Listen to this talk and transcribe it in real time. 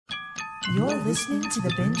You're listening to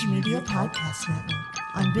the Binge Media Podcast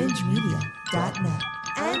Network on BingeMedia.net.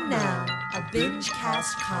 And now, a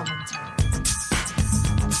BingeCast commentary.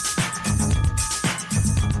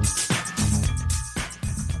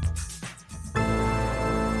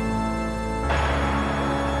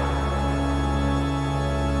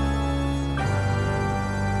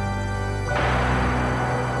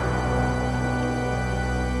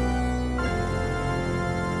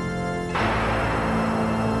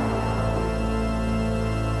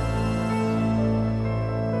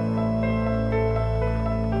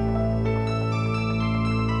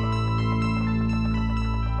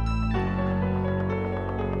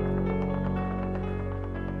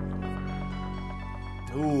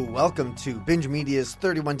 Welcome to Binge Media's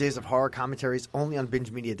 31 Days of Horror Commentaries, only on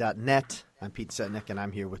BingeMedia.net. I'm Pete Setnick, and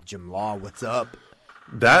I'm here with Jim Law. What's up?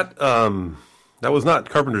 That was not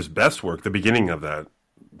Carpenter's best work, the beginning of that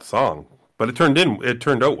song, but it turned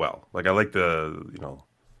out well. Like, I like the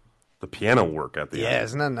piano work at the end. Yeah,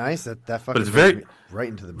 isn't that nice? That fucking. But it's very right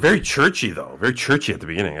into the movie. Very churchy though, very churchy at the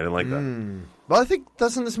beginning. I didn't like that. Well, I think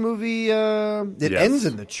doesn't this movie it ends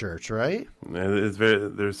in the church, right?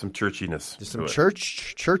 There's some churchiness. There's some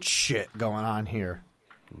church shit going on here.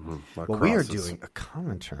 Well, we are doing a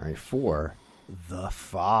commentary for The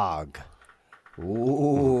Fog.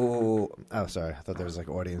 Ooh. Oh, sorry. I thought there was like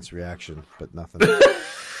audience reaction, but nothing.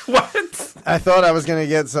 What? I thought I was going to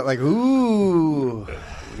get something like, ooh.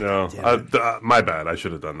 No, my bad. I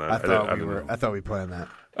should have done that. I thought we planned that.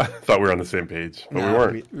 I thought we were on the same page, but we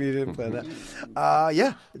weren't. We didn't plan that.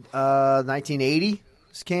 1980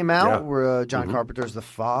 came out. Yeah. We're John Carpenter's The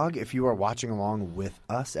Fog. If you are watching along with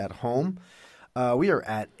us at home, we are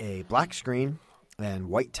at a black screen and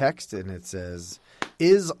white text, and it says,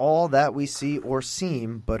 "Is all that we see or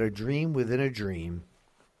seem but a dream within a dream?"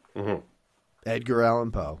 Mm-hmm. Edgar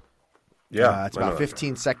Allan Poe. Yeah, it's about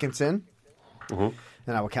 15 seconds in, and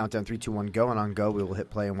I will count down 3, 2, 1, go, and on go we will hit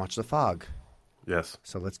play and watch The Fog. Yes.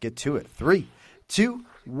 So let's get to it. 3, 2,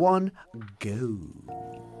 1, go.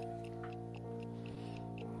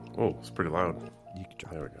 Oh, it's pretty loud. You can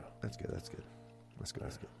drop There we it. go. That's good.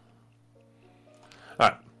 All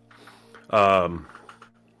right.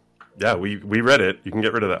 Yeah, we read it. You can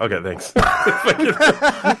get rid of that. Okay, thanks.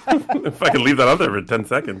 if I can leave that up there for 10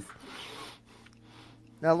 seconds.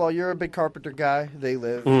 Now, Law, you're a big Carpenter guy. They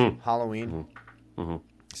Live, Halloween,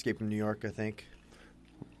 Escape from New York, I think.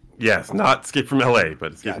 Yes, not Escape from L.A.,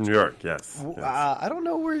 but Escape from New York, yes. I don't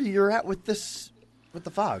know where you're at with this, with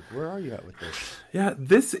The Fog. Where are you at with this? Yeah,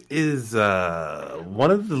 this is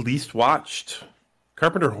one of the least watched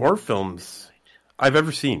Carpenter horror films I've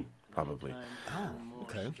ever seen, probably. Oh,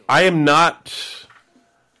 okay. I am not...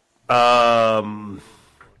 I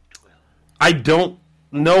don't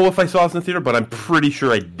know if I saw this in the theater, but I'm pretty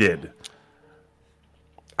sure I did.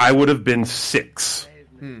 I would have been 6.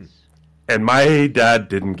 And my dad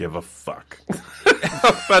didn't give a fuck.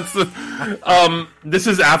 This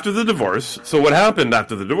is after the divorce. So what happened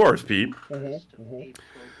after the divorce, Pete?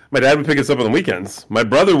 My dad would pick us up on the weekends. My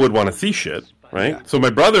brother would want to see shit, right? Yeah. So my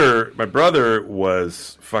brother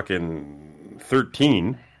was fucking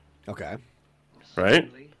 13. Okay. Right?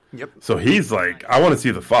 Yep. So he's like, I want to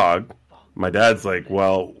see The Fog. My dad's like,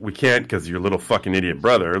 well, we can't because your little fucking idiot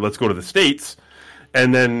brother. Let's go to the States.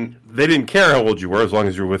 And then they didn't care how old you were as long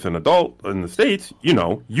as you were with an adult in the States. You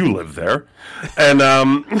know, you live there. And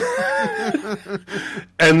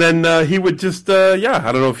and then he would just, I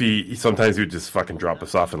don't know if he sometimes he would just fucking drop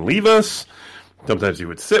us off and leave us. Sometimes he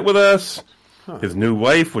would sit with us. Huh. His new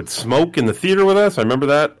wife would smoke in the theater with us. I remember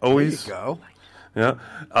that always. There you go. Yeah.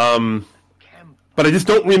 But I just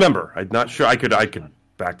don't remember. I'm not sure. I could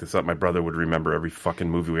back this up. My brother would remember every fucking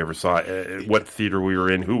movie we ever saw, what theater we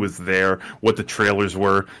were in, who was there, what the trailers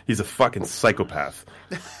were. He's a fucking psychopath.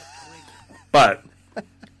 But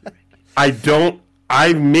I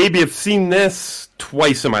maybe have seen this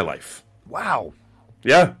twice in my life. Wow.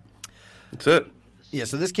 Yeah. That's it. Yeah,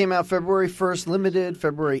 so this came out February 1st, limited,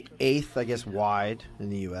 February 8th, I guess, wide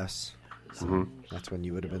in the U.S. So that's when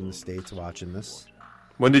you would have been in the States watching this.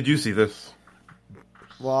 When did you see this?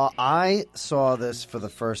 Well, I saw this for the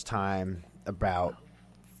first time about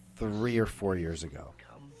 3 or 4 years ago.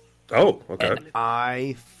 Oh, okay. And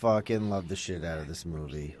I fucking love the shit out of this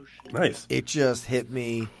movie. Nice. It just hit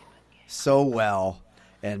me so well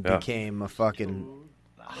and became a fucking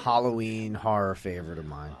Halloween horror favorite of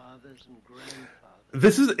mine.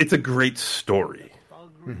 It's a great story.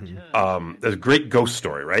 It's a great ghost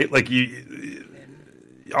story, right? Like a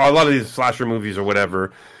lot of these slasher movies or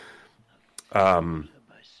whatever,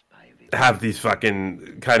 have these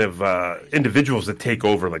fucking kind of individuals that take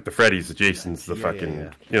over, like the Freddys, the Jasons, the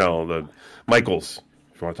the Michaels,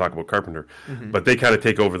 you want to talk about Carpenter. But they kind of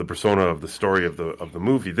take over the persona of the story of the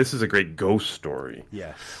movie. This is a great ghost story.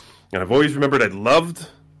 Yes. And I've always remembered I loved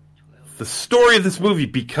the story of this movie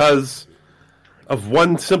because of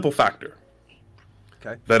one simple factor.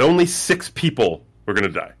 Okay. That only 6 people were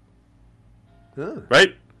going to die. Huh.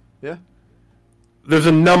 Right? Yeah. There's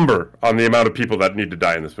a number on the amount of people that need to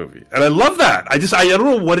die in this movie. And I love that. I don't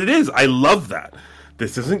know what it is. I love that.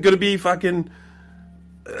 This isn't going to be fucking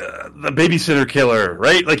the babysitter killer,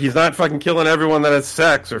 right? Like, he's not fucking killing everyone that has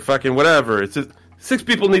sex or fucking whatever. It's just 6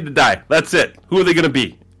 people need to die. That's it. Who are they going to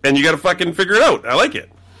be? And you got to fucking figure it out. I like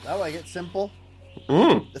it. I like it. Simple.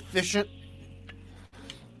 Efficient.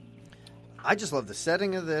 I just love the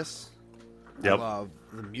setting of this. Yep. I love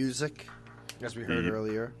the music, as we heard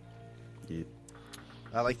earlier. Yep.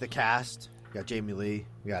 I like the cast. We got Jamie Lee.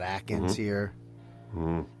 We got Atkins here.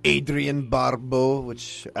 Adrienne Barbeau,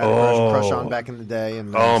 which I had a crush on back in the day.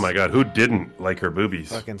 And Oh my god, who didn't like her boobies?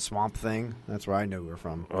 fucking Swamp Thing. That's where I knew her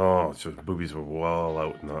from. Oh, so boobies were well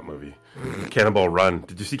out in that movie. Cannonball Run.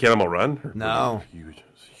 Did you see Cannonball Run? Her No. boobies were huge. It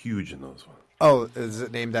was huge in those ones. Oh, is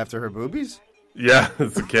it named after her boobies? Yeah,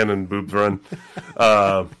 it's a Cannon Boobs Run.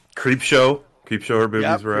 Creep Show. Creep Show, her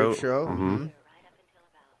boobies were out. Show.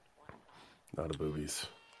 Not a boobies.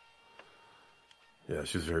 Yeah,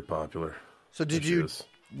 she was very popular. So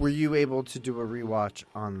were you able to do a rewatch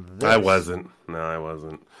on this? I wasn't. No, I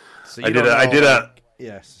wasn't. So I did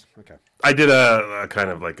yes. Okay. I did a kind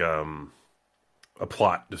of like a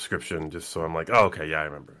plot description just so I'm like, oh, okay, yeah, I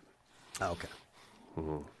remember it. Okay.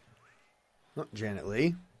 Oh, Janet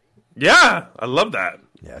Leigh. Yeah, I love that.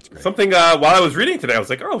 Yeah, it's great. Something while I was reading today, I was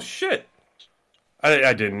like, oh shit.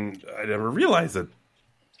 I never realized that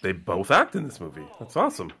they both act in this movie. That's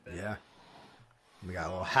awesome. Yeah. We got a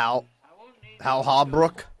little Hal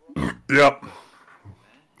Holbrook. Yep.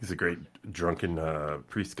 He's a great drunken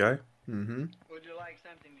priest guy. Mm-hmm. Would you like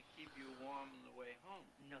something to keep you warm on the way home?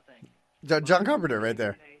 No, thank you. John Carpenter right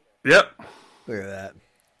there. Yep. Look at that.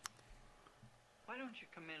 Why don't you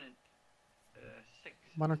come in at 6?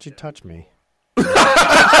 Why don't you touch me?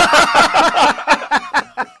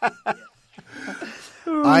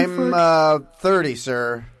 I'm 30,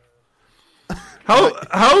 sir.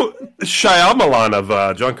 How Shyamalan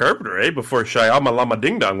of John Carpenter, eh? Before Shyamalama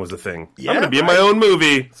Ding Dong was a thing. Yeah, I'm going to be in my own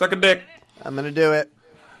movie. Suck a dick. I'm going to do it.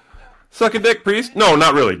 Suck a dick, priest? No,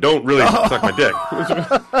 not really. Don't really suck my dick.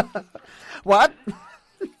 What?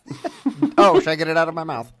 Oh, should I get it out of my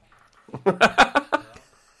mouth?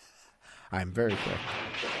 I'm very quick.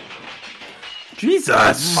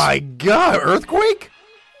 Jesus. My God, earthquake?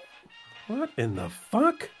 What in the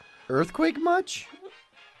fuck? Earthquake much?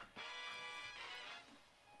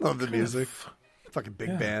 Love the music. Fucking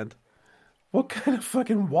big band. What kind of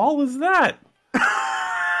fucking wall is that?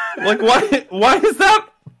 Like, why is that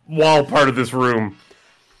wall part of this room?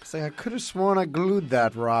 It's like I could have sworn I glued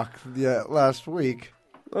that rock last week.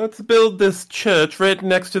 Let's build this church right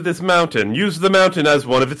next to this mountain. Use the mountain as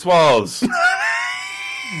one of its walls.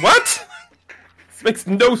 What? This makes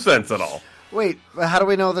no sense at all. Wait, how do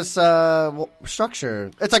we know this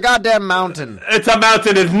structure? It's a goddamn mountain. It's a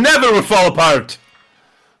mountain. It never will fall apart.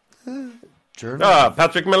 German.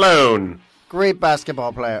 Patrick Malone. Great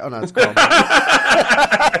basketball player. Oh, no, it's called.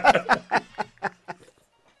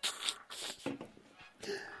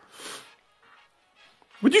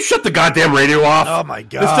 Would you shut the goddamn radio off? Oh, my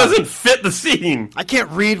God. This doesn't fit the scene. I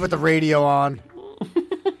can't read with the radio on.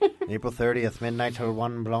 April 30th, midnight till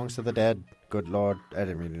 1 belongs to the dead. Good Lord. I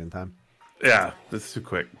didn't read it in time. Yeah, this is too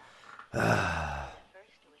quick. Oh,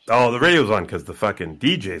 the radio's on because the fucking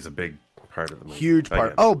DJ's a big part of the movie. Huge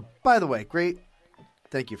part. Again. Oh, by the way, great.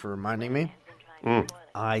 Thank you for reminding me.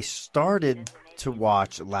 I started to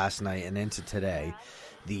watch last night and into today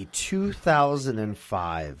the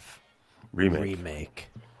 2005 remake.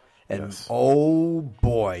 And oh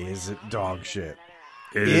boy, is it dog shit.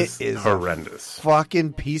 It is horrendous.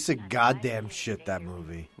 Fucking piece of goddamn shit, that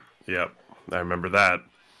movie. Yep, I remember that.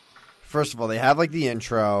 First of all, they have like the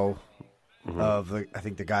intro of I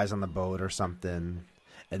think the guys on the boat or something.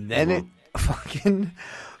 And then it fucking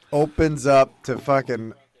opens up to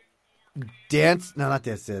fucking Dance. No, not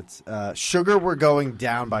Dance. It's Sugar We're Going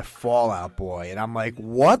Down by Fall Out Boy. And I'm like,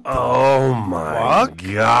 what the fuck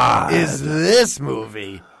God is this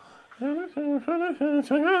movie?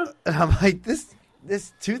 And I'm like, this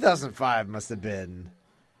 2005 must have been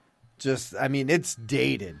just, I mean, it's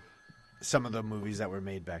dated. Some of the movies that were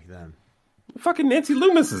made back then. Fucking Nancy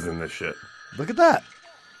Loomis is in this shit. Look at that.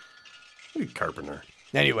 Look at Carpenter.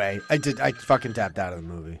 Anyway, I fucking tapped out of the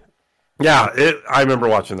movie. Yeah, I remember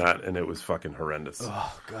watching that, and it was fucking horrendous.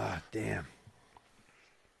 Oh, God damn.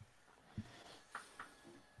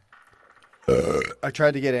 I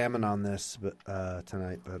tried to get Ammon on this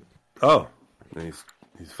tonight, but Oh, he's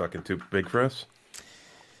fucking too big for us.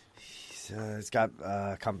 he's got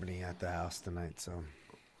company at the house tonight. So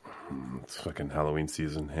It's fucking Halloween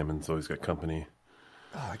season. Hammond's always got company.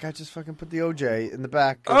 that guy just fucking put the OJ in the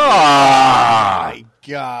back. Ah! My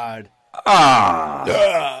God.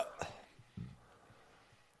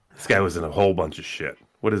 This guy was in a whole bunch of shit.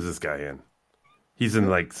 What is this guy in? He's in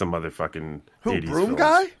like some other fucking Who, 80s Broom films.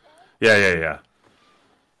 Guy? Yeah.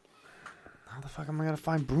 How the fuck am I gonna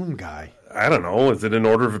find Broom Guy? I don't know. Is it in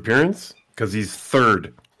order of appearance? Because he's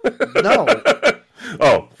third. No,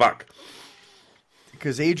 Oh, fuck.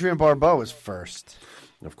 because Adrienne Barbeau is first,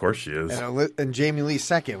 Of course she is. and Jamie Lee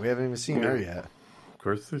second. We haven't even seen her yet. Of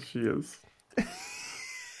course she is.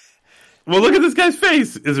 Well, look at this guy's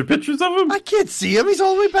face. Is there pictures of him? I can't see him. He's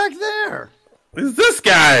all the way back there. Is this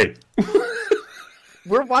guy?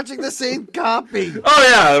 We're watching the same copy. Oh,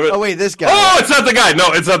 yeah. Oh wait, this guy. Oh, it's not the guy.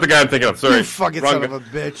 No, it's not the guy I'm thinking of. Sorry. You fucking Wrong son guy. of a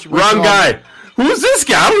bitch. Wrong guy. Who's this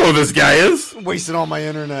guy? I don't know who this guy is. Wasting all my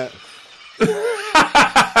internet.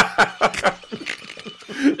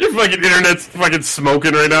 Your fucking internet's fucking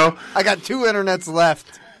smoking right now. I got 2 internets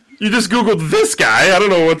left. You just Googled this guy. I don't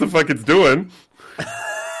know what the fuck it's doing.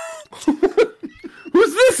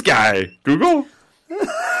 Who's this guy? Google?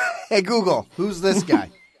 Hey Google, who's this guy?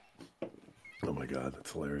 Oh my god,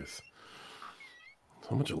 that's hilarious.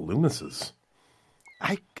 So much of Loomis's.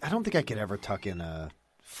 I don't think I could ever tuck in a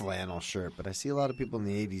flannel shirt, but I see a lot of people in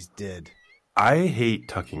the 80s did. I hate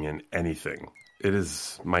tucking in anything. It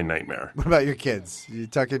is my nightmare. What about your kids? You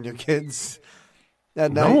tuck in your kids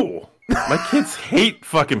at night? No. My kids hate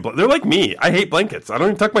fucking they're like me. I hate blankets. I don't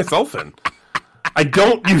even tuck myself in. I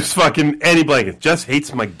don't use fucking any blankets. Jess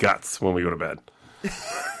hates my guts when we go to bed.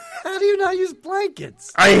 How do you not use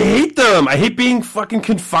blankets? I hate them. I hate being fucking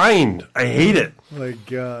confined. I hate it. Oh my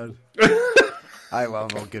God. I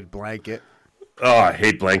love a good blanket. Oh, I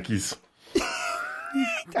hate blankies.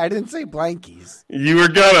 I didn't say blankies. You were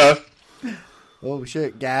gonna. Oh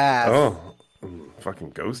shit, gas. Oh,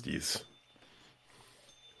 fucking ghosties.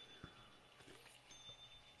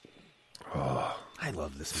 I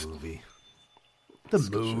love this movie. The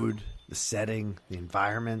mood, the setting, the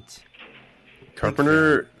environment.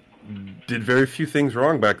 Carpenter did very few things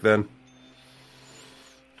wrong back then.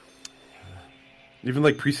 Even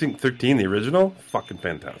like Precinct 13, the original, fucking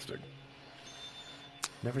fantastic.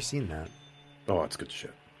 Never seen that. Oh, it's good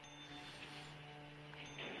shit.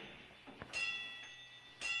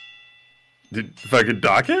 Did fucking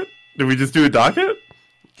docket? Did we just do a docket?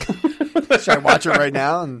 Should I watch it right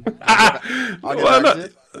now? And I'll get Well, back no- to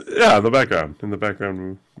it? Yeah, in the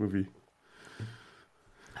background movie.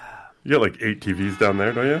 You got like 8 TVs down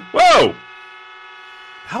there, don't you? Whoa!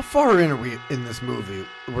 How far in are we in this movie?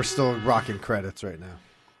 We're still rocking credits right now.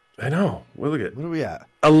 I know. Well, look at What are we at?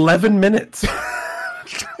 11 minutes.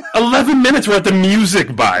 11 minutes we're at the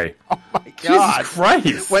music by. Oh my God. Jesus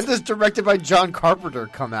Christ. When does Directed by John Carpenter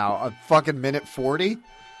come out? A fucking minute 40?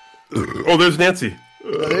 Oh, there's Nancy.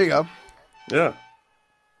 Oh, there you go. Yeah.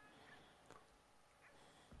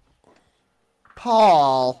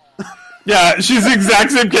 Paul. Yeah, she's the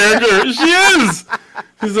exact same character. She is.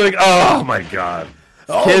 She's like, oh my God.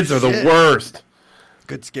 Oh, Kids are the shit. worst.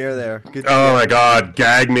 Good scare there. Good Oh scare. my God.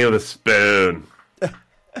 Gag me with a spoon.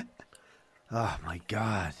 Oh my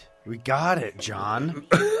God. We got it, John.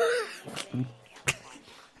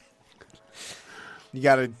 You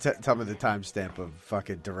gotta tell me the timestamp of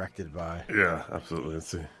fucking Directed by. Yeah, absolutely. Let's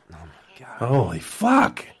see. Oh my God. Holy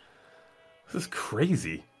fuck. This is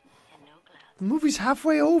crazy. The movie's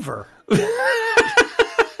halfway over.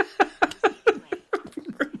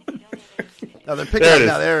 Oh, they're picking There it up is.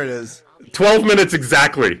 now. There it is. 12 minutes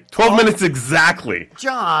exactly. 12 minutes exactly.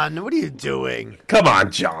 John, what are you doing? Come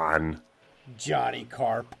on, John. Johnny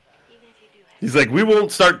Carp. He's like, we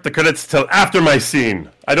won't start the credits till after my scene.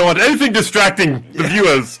 I don't want anything distracting the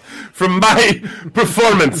viewers from my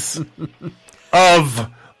performance of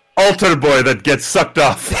Altar Boy that gets sucked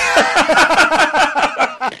off.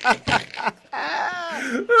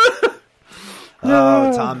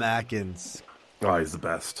 Oh, Tom Atkins. Oh, he's the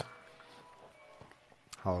best.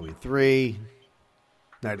 Halloween 3.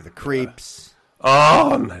 Night of the Creeps.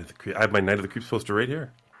 Oh, Night of the Creeps. I have my Night of the Creeps poster right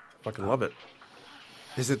here. Fucking love it.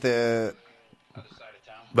 Is it the...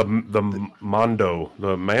 The Mondo.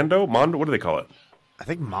 The Mando? Mondo? What do they call it? I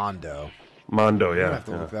think Mondo. Mondo, I yeah. have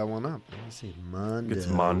to look that one up. Let me see. Mondo. It's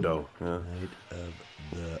Mondo. Yeah. Night of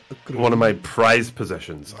the... One of my prized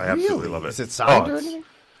possessions. I absolutely Really? love it. Is it signed or it's- anything?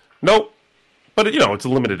 Nope. But, you know, it's a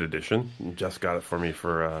limited edition. Jess got it for me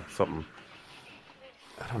for something.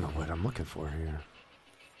 I don't know what I'm looking for here.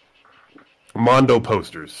 Mondo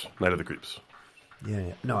posters, Night of the Creeps.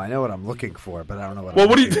 Yeah. No, I know what I'm looking for, but I don't know what. Well, I'm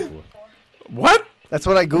what do you? looking for. What? That's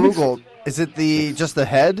what I googled. Is it just the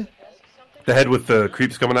head? The head with the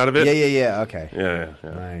creeps coming out of it? Yeah. Okay. Yeah.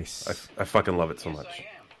 Nice. I fucking love it so much.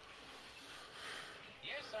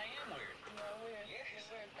 Yes, I am weird. No, weird. You're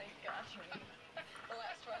weird, thank God. The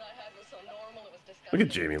last ride I had was so normal, it was disgusting. Look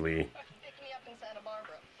at Jamie Lee. Picked me up in Santa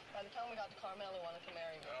Barbara. By the time we got to Carmel, he wanted to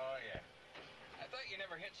marry me. Oh, yeah. I thought you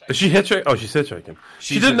never hitchhiked. Is she hitchhiking? Oh, she's hitchhiking.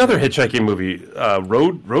 She She's did another hitchhiking movie,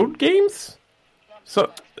 Road Games.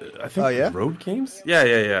 So I think Oh, yeah? Road Games.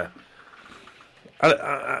 Yeah.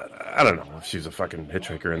 I don't know if she's a fucking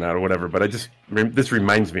hitchhiker in that or whatever, but this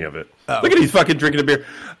reminds me of it. Oh. Look at he's fucking drinking a beer.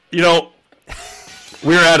 You know,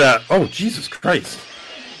 we're at oh Jesus Christ,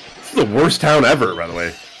 this is the worst town ever, by the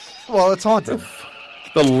way. Well, it's haunted.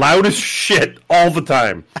 The loudest shit all the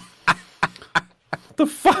time. What the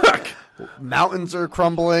fuck? Mountains are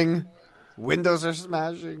crumbling. Windows are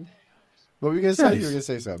smashing. What were you gonna say? Nice. You were gonna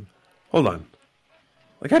say something. Hold on.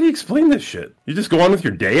 Like, how do you explain this shit? You just go on with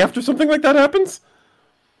your day after something like that happens?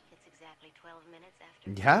 It's exactly 12 minutes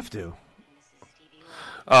after. You have to. Mrs. Stevie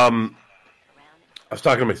Wonder. I was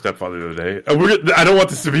talking to my stepfather the other day. I don't want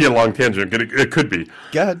this to be a long tangent. It could be.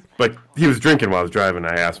 Go ahead. But he was drinking while I was driving.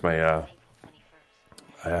 I asked my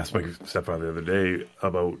stepfather the other day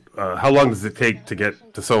about how long does it take to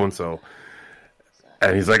get to so-and-so.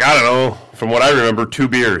 And he's like, I don't know. From what I remember, 2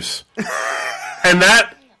 beers. And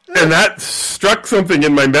that struck something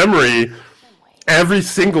in my memory. Every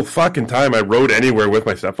single fucking time I rode anywhere with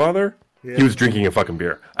my stepfather, he was drinking a fucking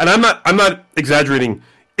beer. And I'm not exaggerating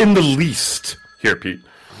in the least here, Pete.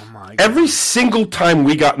 Oh my God. Every single time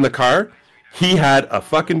we got in the car, he had a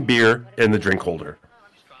fucking beer in the drink holder.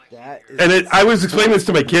 That is And I was explaining this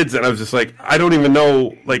to my kids, and I was just like, I don't even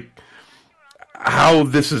know, like, how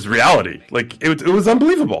this is reality. Like, it was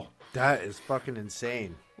unbelievable. That is fucking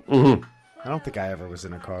insane. Mm-hmm. I don't think I ever was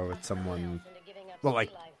in a car with someone, well, like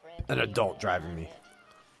an adult driving me.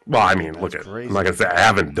 Well, I mean, look That's at. crazy. I'm not gonna say I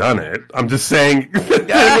haven't done it. I'm just saying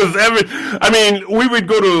it was every. I mean, we would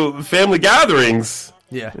go to family gatherings,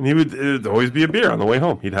 Yeah. and it'd always be a beer on the way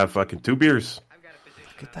home. He'd have fucking 2 beers.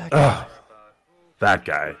 Look at that guy. That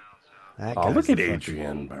guy. That Oh, guy's look at the fucking-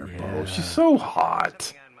 Adrienne Barbeau. Yeah. She's so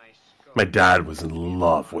hot. My dad was in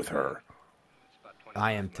love with her.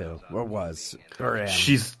 I am too. Or was. Or am.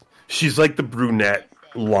 She's like the brunette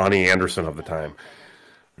Lonnie Anderson of the time.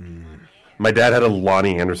 My dad had a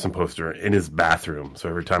Lonnie Anderson poster in his bathroom, so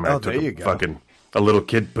every time I Oh, took there you go. a little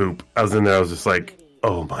kid poop, I was in there. I was just like,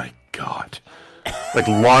 oh my god, like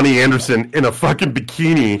Lonnie Anderson in a fucking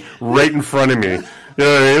bikini right in front of me. You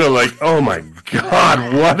know what I mean? I'm like, oh my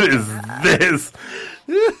god, what is this?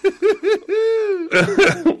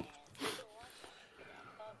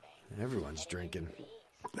 Everyone's drinking.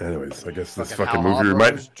 Anyways, I guess this Fucking fucking Al movie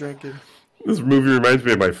Harper's drinking. This movie reminds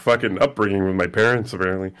me of my fucking upbringing with my parents,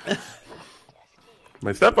 apparently.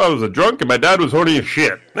 My stepfather was a drunk and my dad was horny as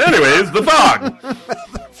shit. Anyways, The Fog.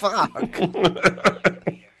 Fuck.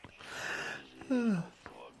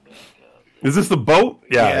 Is this the boat?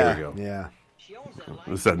 Yeah, there we go. Yeah. She owns that line.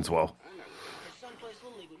 This ends well. It's someplace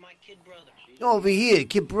Little League with my kid brother. Over here,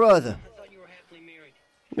 kid brother. I thought you were happily married.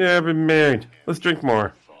 Yeah, I've been married. Let's drink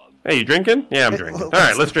more. Hey, you drinking? Yeah, I'm drinking. All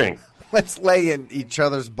right, let's drink. Let's lay in each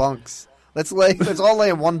other's bunks. Let's all lay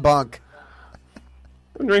in one bunk.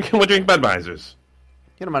 We'll drink Budweisers.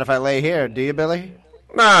 You don't mind if I lay here, do you, Billy?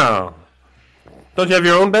 No. Don't you have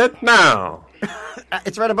your own bed? No.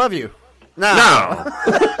 It's right above you. No. No.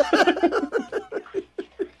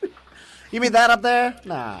 You mean that up there?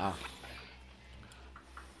 No.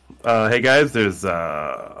 Hey, guys, there's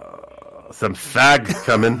some fags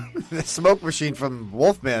coming. The smoke machine from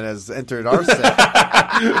Wolfman has entered our set.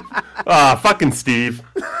 Fucking Steve.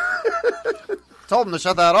 Told him to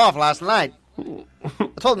shut that off last night. I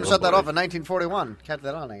told him to shut that off in 1941. Kept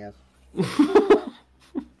that on, I guess.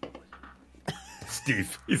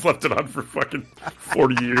 Steve. He's left it on for fucking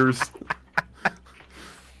 40 years.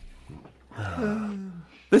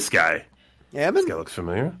 This guy. Ammon? This guy looks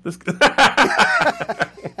familiar. This guy.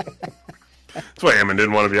 That's why Ammon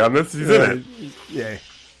didn't want to be on this. He's in it. Yeah.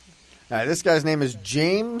 All right, this guy's name is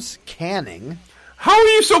James Canning. How are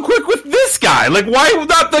you so quick with this guy? Like, why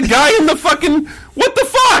not the guy in the fucking... What the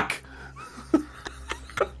fuck?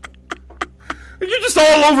 You're just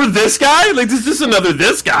all over this guy? Like, this is just another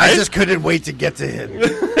this guy? I just couldn't wait to get to him.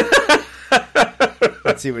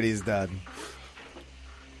 Let's see what he's done.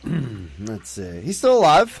 Let's see. He's still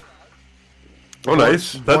alive. Oh,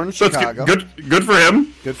 nice. Born in Chicago. Good for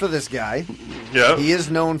him. Good for this guy. Yeah. He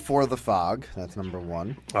is known for The Fog. That's number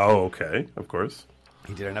one. Oh, okay. Of course.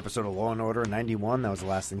 He did an episode of Law & Order in 91. That was the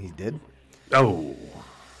last thing he did. Oh.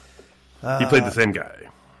 He played the same guy.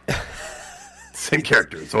 Same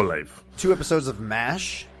character his whole life. 2 episodes of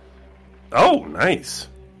MASH. Oh, nice.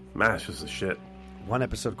 MASH was the shit. 1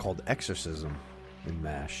 episode called Exorcism in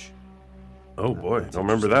MASH. Oh, boy. Don't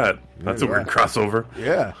remember that. That's a weird crossover.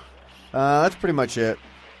 Yeah. That's pretty much it.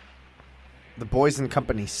 The Boys in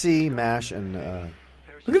Company C, MASH, and...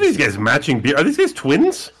 Look at these guys matching beer. Are these guys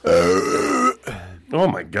twins? Oh,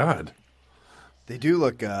 my God. They do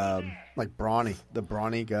look like brawny. The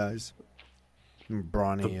brawny guys.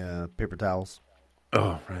 Brawny paper towels.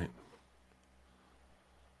 Oh, right.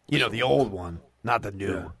 You know, the old one. Not the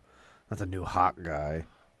new. Yeah. Not the new hot guy.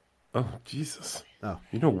 Oh, Jesus. Oh.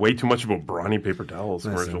 You know way too much about brawny paper towels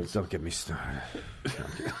Listen, commercials. don't get me started.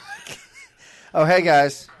 Oh, hey,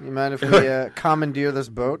 guys. You mind if we commandeer this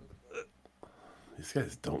boat? These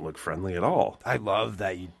guys don't look friendly at all. I love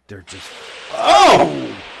that they're just...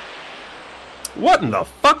 Oh! What in the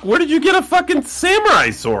fuck? Where did you get a fucking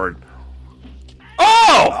samurai sword?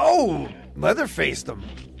 Oh! Oh! Leather-faced them.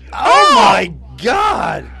 Oh, my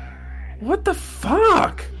God! What the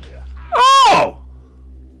fuck? Oh! All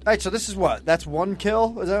right, so this is what? That's 1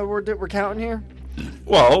 kill? Is that what we're counting here?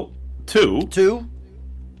 Well, 2. 2?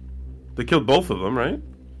 They killed both of them, right?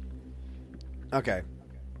 Okay.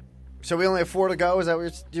 So we only have 4 to go? Is that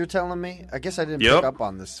what you're telling me? I guess I didn't Yep. pick up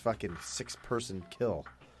on this fucking 6-person kill.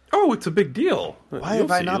 Oh, it's a big deal. Why You'll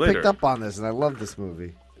have I see not later. picked up on this? And I love this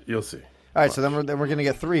movie. You'll see. All right, so then we're going to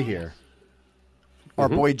get 3 here. Our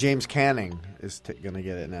boy James Canning is going to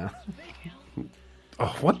get it now.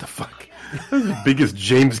 Oh, what the fuck? This is the biggest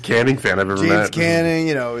James Canning fan I've ever met. James Canning,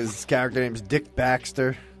 you know, his character name's Dick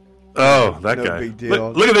Baxter. Oh, that No guy. big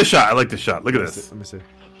deal. Look at this shot. I like this shot. Look at this. Let me see.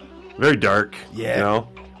 Very dark. Yeah. You know?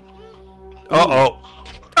 Uh-oh.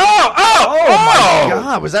 Oh, Oh, my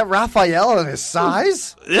God. Was that Raphael in his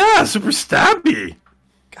size? Yeah, super stabby.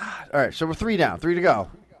 God. All right, so we're 3 down. 3 to go.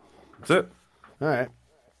 That's it. All right.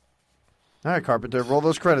 All right, Carpenter. Roll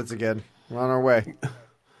those credits again. We're on our way.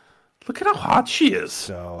 Look at how hot she is.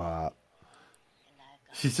 So,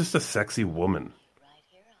 She's just a sexy woman.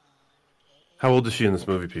 How old is she in this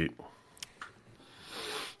movie, Pete?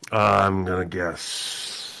 I'm going to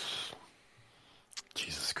guess.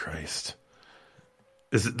 Jesus Christ.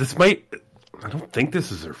 Is it, this might... I don't think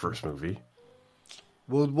this is her first movie.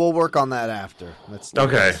 we'll work on that after. Let's do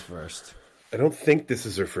Okay. this first. I don't think this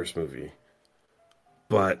is her first movie.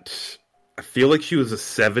 But I feel like she was a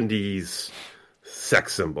 70s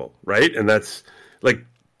sex symbol, right? And that's... Like,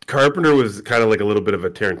 Carpenter was kind of like a little bit of a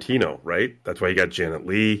Tarantino, right? That's why he got Janet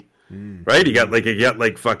Leigh, right? He got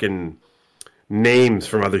like fucking names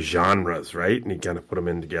from other genres, right? And he kind of put them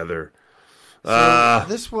in together. So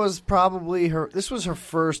this was probably her. This was her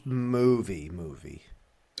first movie.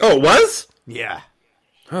 Oh, it was? Yeah.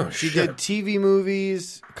 Oh, She shit. did TV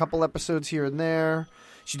movies, a couple episodes here and there.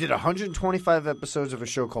 She did 125 episodes of a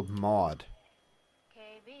show called Maude.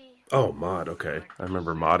 Oh, Maude, okay. I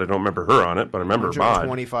remember Maude. I don't remember her on it, but I remember Maude.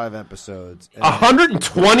 125 episodes. And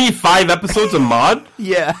 125 episodes of Maude?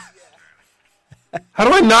 yeah. How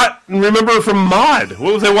do I not remember her from Maude?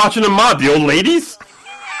 What was I watching in Maude? The old ladies?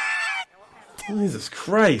 Jesus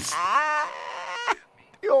Christ.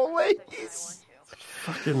 The old ladies.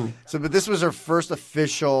 Fucking... So, but this was her first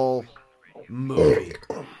official movie.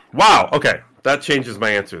 Wow, okay. That changes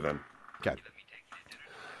my answer then. Okay.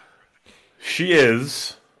 She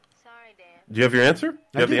is... Sorry, Dan. Do you have your answer? Do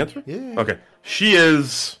you have the do. answer? Yeah. Okay. She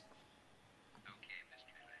is...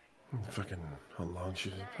 Fucking... How long?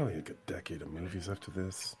 She's probably like a decade of movies after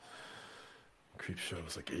this. Creep Show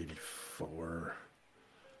was like 84.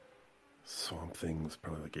 Swamp Thing was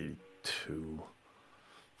probably like 82.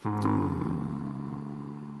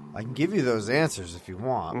 I can give you those answers if you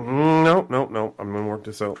want. No. I'm going to work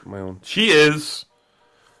this out on my own. She is...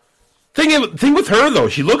 Thing with her, though,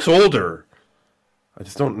 she looks older. I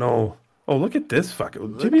just don't know. Oh, look at this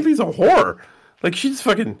fucking... Jimmy Lee's a whore. Like, she's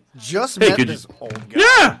fucking... Just Hey, met could this you- old guy.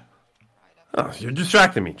 Yeah! Oh, you're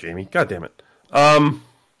distracting me, Jamie. God damn it.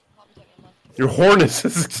 Your horness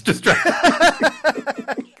is distracting.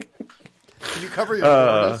 Can you cover your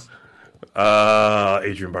horns?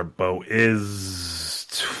 Adrian Barbeau is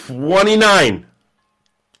 29.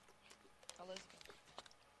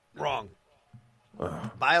 Wrong.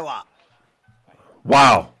 By a lot.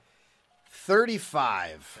 Wow.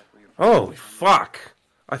 35. Holy fuck.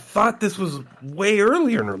 I thought this was way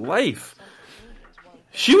earlier in her life.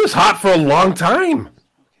 She was hot for a long time.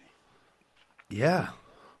 Yeah.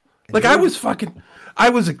 Like, I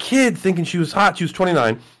was a kid thinking she was hot. She was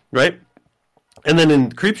 29, right? And then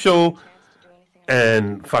in Creepshow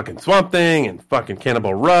and fucking Swamp Thing and fucking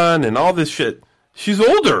Cannibal Run and all this shit, she's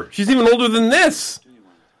older. She's even older than this.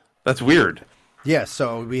 That's weird. Yeah,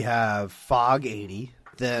 so we have Fog 80,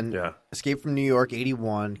 then Yeah. Escape from New York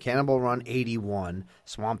 81, Cannibal Run 81,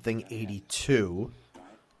 Swamp Thing 82,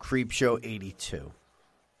 Creepshow 82.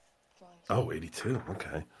 Oh, 82.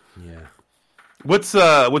 Okay. Yeah. What's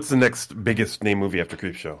the next biggest name movie after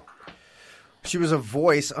Creepshow? She was a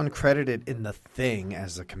voice uncredited in The Thing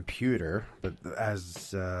as a computer, but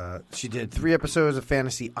as she did 3 episodes of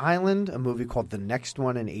Fantasy Island, a movie called The Next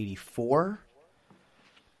One in 84,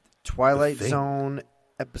 Twilight Thing. Zone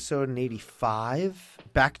episode in 85,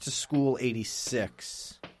 Back to School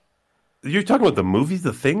 86. You're talking about the movie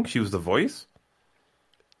The Thing? She was the voice?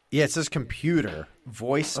 Yeah, it says computer,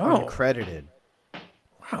 voice Oh. uncredited.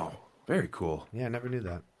 Wow. Very cool. Yeah, I never knew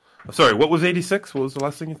that. Sorry, what was 86? What was the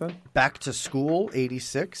last thing you said? Back to School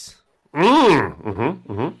 86. 2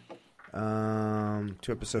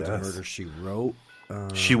 2 episodes Yes. of Murder, She Wrote.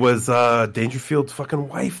 She was Dangerfield's fucking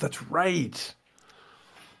wife. That's right.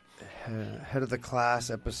 Head of the Class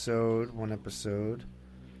episode, 1 episode.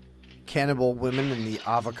 Cannibal Women in the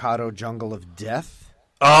Avocado Jungle of Death,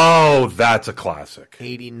 Oh, that's a classic.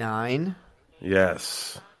 89.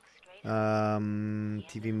 Yes.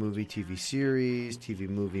 TV movie, TV series, TV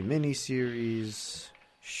movie miniseries,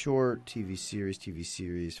 short, TV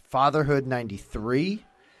series. Fatherhood, 93.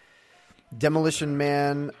 Demolition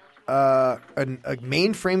Man, a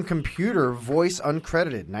mainframe computer, voice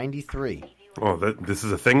uncredited, 93. Oh, this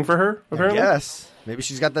is a thing for her, apparently? Yes. Maybe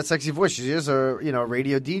she's got that sexy voice. She is a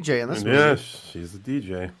radio DJ in this movie. Yeah, she's a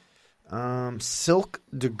DJ. Silk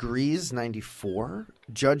Degrees, 94.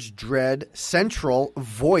 Judge Dredd, Central,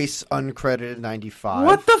 voice uncredited, 95.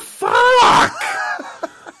 What the fuck?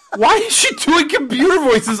 Why is she doing computer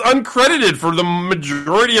voices uncredited for the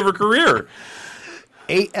majority of her career?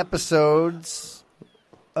 8 episodes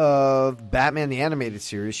of Batman the Animated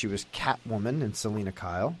Series. She was Catwoman and Selena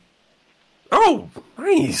Kyle. Oh,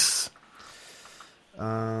 nice.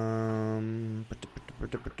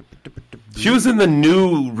 She was in the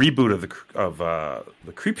new reboot of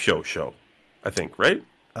the Creepshow show, I think, right?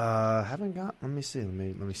 Haven't got. Let me see. Let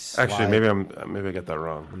me slide. Actually, maybe I got that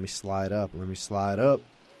wrong. Let me slide up.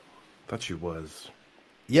 Thought she was.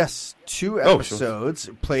 Yes, 2 Oh, she was. episodes.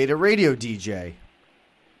 Played a radio DJ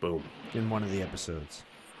Boom. in one of the episodes.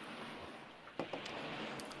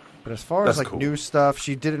 But as far That's as cool. new stuff,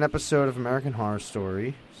 she did an episode of American Horror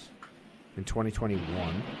Story in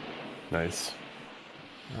 2021. Nice.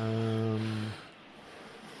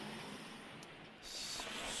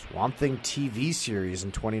 Swamp Thing TV series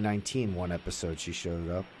in 2019. 1 episode she showed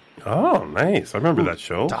up. Oh, nice. I remember that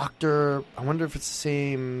show. Doctor, I wonder if it's the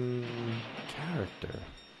same character.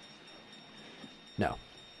 No,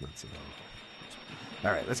 not the same character.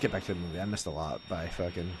 All right, let's get back to the movie. I missed a lot by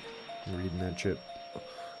fucking reading that shit.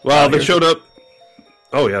 Well, they here's showed up.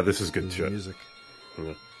 Oh, yeah, this is good The shit. music.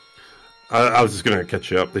 I was just going to catch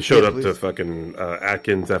you up. They showed Yeah, up to please. fucking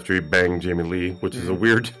Atkins after he banged Jamie Lee, which is a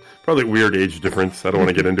probably weird age difference. I don't want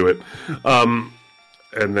to get into it.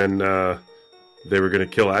 And then they were going to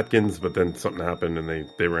kill Atkins, but then something happened and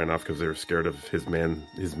they ran off because they were scared of his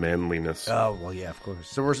manliness. Oh well, yeah, of course.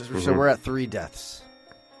 So we're at 3 deaths,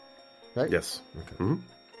 right? Yes. Okay. Mhm.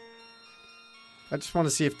 I just want to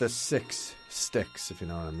see if the 6 sticks, if you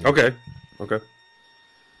know what I mean. Okay.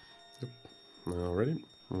 Yep. Alrighty.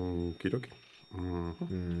 Okie dokie.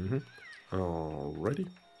 Mm-hmm. Alrighty.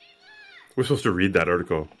 We're supposed to read that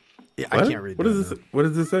article. Yeah, What? I can't read. What that, does this? no. What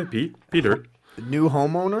does this say, Peter? New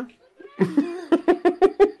homeowner?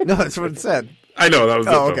 No, that's what it said. I know that was.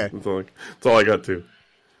 Oh, it, though. okay. That's all I got to.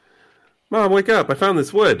 Mom, wake up! I found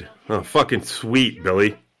this wood. Oh, fucking sweet,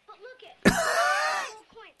 Billy.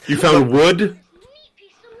 You found wood?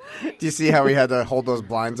 Do you see how he had to hold those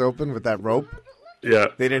blinds open with that rope? Yeah.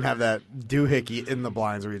 They didn't have that doohickey in the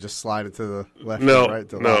blinds where you just slide it to the left No. and right.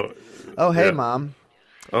 To the No. left. Oh, hey, Yeah. Mom.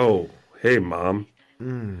 Oh, hey, Mom.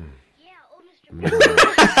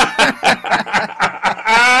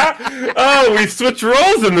 Oh, we switch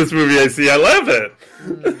roles in this movie. I see. I love it.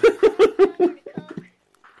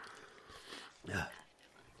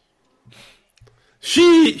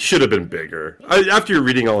 She should have been bigger. After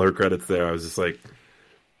reading all her credits there, I was just like,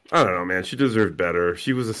 I don't know, man. She deserved better.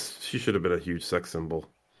 She should have been a huge sex symbol.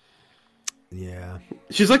 Yeah.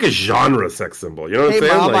 She's like a genre sex symbol. You know what Hey, I'm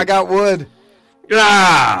saying? Mom, I Like, got wood.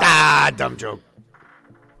 ah, Dumb joke.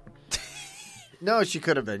 No, she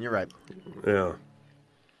could have been. You're right. yeah.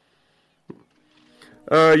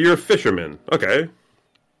 You're a fisherman. Okay.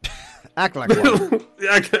 Act like one.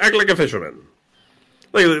 Act like a fisherman.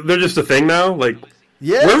 Like they're just a thing now. Like,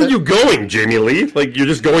 Yeah. where are you going, Jamie Lee? Like you're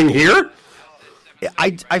just going here?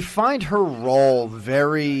 I find her role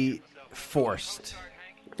very forced.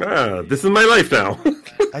 This is my life now.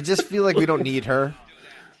 I just feel like we don't need her.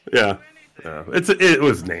 Yeah. It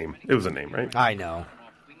was name. It was a name, right? I know.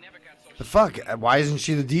 The fuck? Why isn't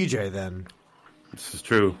she the DJ then? This is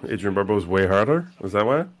true. Adrian Barbeau's way harder. Is that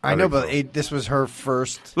why? I know, but this was her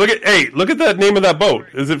first. Look at that name of that boat.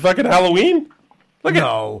 Is it fucking Halloween? Look at.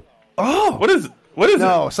 No. Oh. What is it?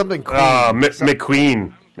 No, something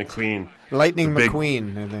Queen. McQueen. Lightning Big-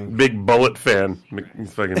 McQueen, I think. Big Bullet fan.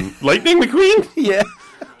 Fucking Lightning McQueen? Yeah.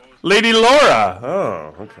 Lady Laura.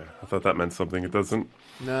 Oh, okay. I thought that meant something. It doesn't.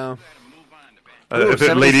 No.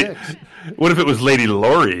 What if it was Lady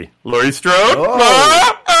Laurie? Laurie Strode?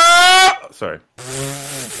 Oh. Sorry.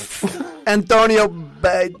 Antonio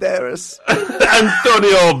Banderas.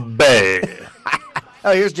 Antonio Bay.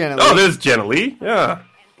 Oh, here's Janet Leigh. Oh, there's Jenna Lee. Yeah.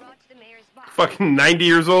 Fucking 90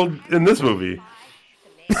 years old in this movie.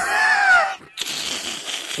 It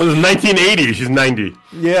was 1980. She's 90.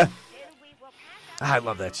 Yeah. I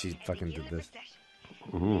love that she fucking did this.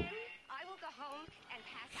 Ooh.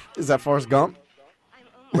 Is that Forrest Gump?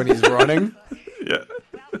 When he's running? Yeah.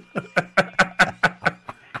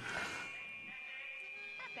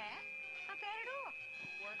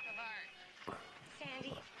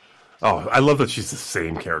 Oh, I love that she's the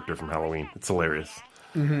same character from Halloween. It's hilarious.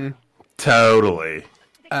 Mm-hmm. Totally.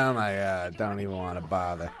 Oh my god, don't even want to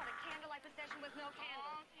bother.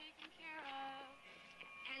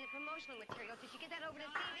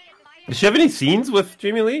 Does she have any scenes with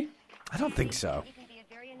Jamie Lee? I don't think so.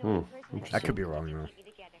 I could be wrong though.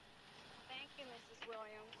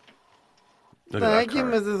 Look at that Thank you,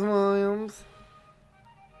 car. Mrs. Williams.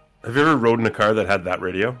 Have you ever rode in a car that had that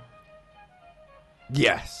radio?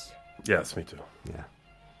 Yes. Yes, me too. Yeah.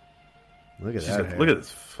 Look at She's that. got, look at this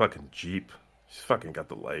fucking Jeep. She's fucking got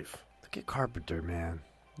the life. Look at Carpenter, man.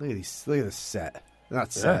 Look at these. Look at this set.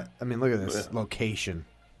 Not set. I mean, look at this location.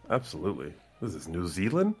 Absolutely. What is this, New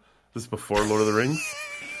Zealand? This is before Lord of the Rings?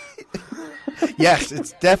 Yes,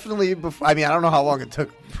 it's definitely before. I mean, I don't know how long it took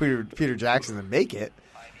Peter Jackson to make it.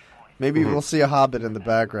 Maybe we'll see a Hobbit in the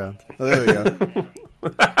background. Oh, there we go.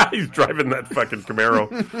 He's driving that fucking Camaro.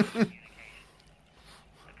 The Coast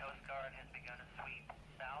Guard has begun a sweep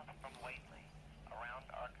south from Whately around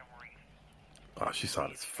Arkham Reef. Oh, she's hot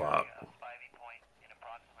as fuck. Of Spivey Point in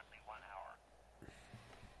approximately 1 hour.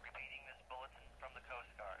 Repeating this bulletin from the Coast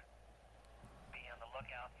Guard. Be on the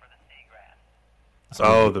lookout for the seagrass.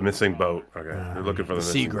 Oh, the missing boat. Okay, they're looking for the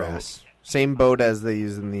missing Seagrass. Same boat as they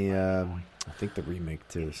use in the, I think the remake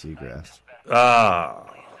to Seagrass. boat. Ah,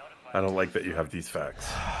 I don't like that you have these facts.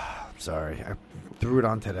 I'm sorry, I threw it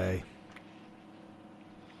on today.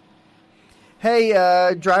 Hey,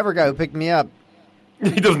 driver guy who picked me up.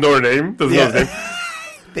 He doesn't know her name. Doesn't know his name.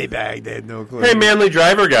 They bagged. They had no clue. Hey, manly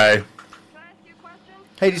driver guy.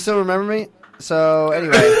 Hey, do you still remember me? So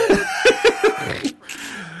anyway,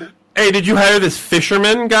 Hey, did you hire this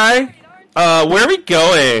fisherman guy? Where are we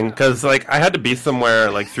going? Because I had to be somewhere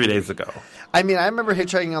 3 days ago. I mean, I remember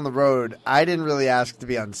hitchhiking on the road. I didn't really ask to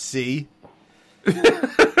be on sea.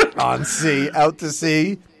 On sea, out to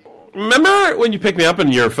sea. Remember when you picked me up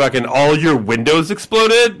and all your windows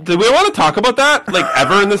exploded? Did we want to talk about that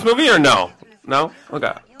ever in this movie or no? No?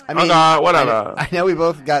 Okay. I mean, okay, whatever. I know we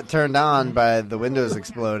both got turned on by the windows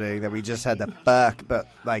exploding that we just had to fuck, but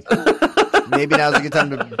maybe now's a good time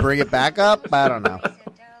to bring it back up. I don't know.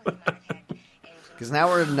 Because now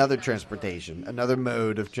we're in another transportation, another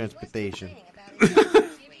mode of transportation.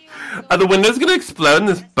 Are the windows going to explode in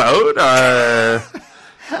this boat? Or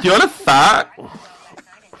do you want to fuck?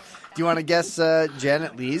 Do you want to guess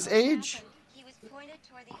Janet Leigh's age?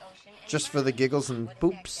 Just for the giggles and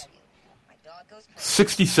poops.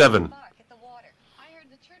 67. I heard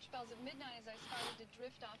the church bells at midnight as I started to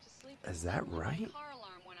drift off to sleep. Is that right? The car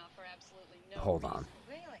alarm went off for absolutely no Hold reason. on.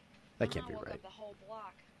 Really? That can't be Woke right. up the whole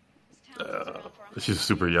block. This town has been out for She's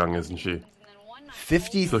super young, isn't she? and then one night,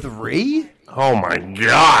 53? Oh my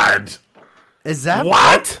god. Is that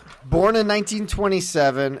What? Born in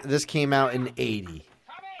 1927. This came out in 80.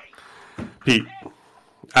 Pete,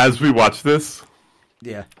 as we watch this,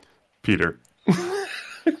 Yeah. Peter.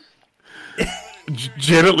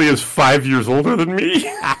 Janet Leigh is 5 years older than me.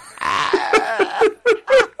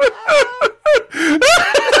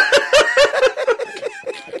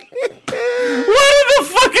 What the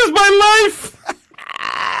fuck is my life?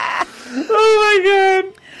 Oh my god.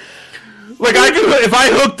 If I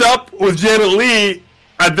hooked up with Janet Leigh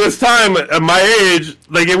at this time, at my age,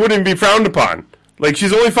 it wouldn't be frowned upon.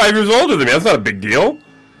 She's only 5 years older than me. That's not a big deal.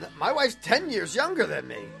 My wife's 10 years younger than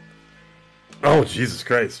me. Oh, Jesus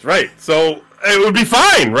Christ. Right. So, it would be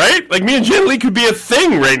fine, right? Me and Janet Leigh could be a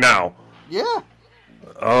thing right now. Yeah.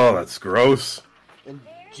 Oh, that's gross. And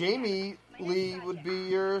Jamie Lee would be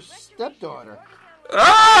your stepdaughter,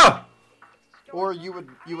 Ah! or you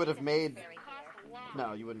would have made.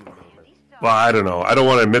 No, you wouldn't have made her. Well, I don't know. I don't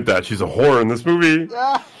want to admit that. She's a whore in this movie.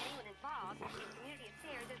 Ah,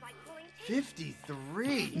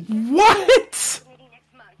 53. What?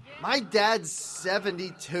 My dad's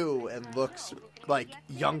 72 and looks like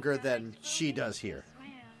younger than she does here.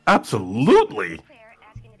 Absolutely.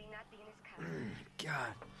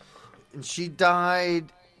 God. And she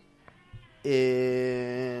died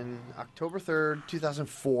in October 3rd,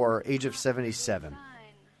 2004, age of 77.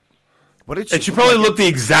 What did she And she look probably like? looked the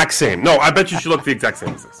exact same. No, I bet you she looked the exact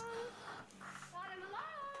same as this.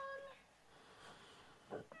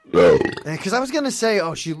 Because I was going to say,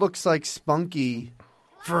 oh, she looks like spunky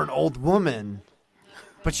for an old woman,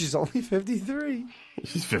 but she's only 53.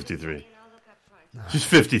 She's 53. She's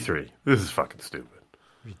 53. This is fucking stupid.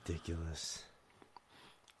 Ridiculous.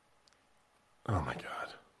 Oh my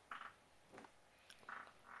god.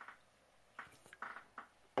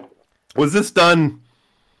 Was this done?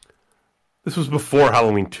 This was before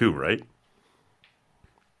Halloween 2, right?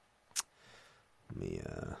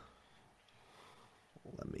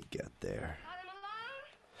 Let me get there.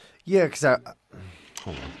 Yeah, because I...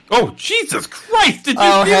 Hold on. Oh, Jesus Christ! Did you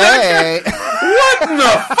Oh, see that? hey! What in the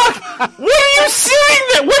fuck? What are you seeing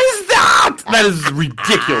there? What is that? That is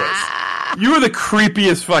ridiculous. You are the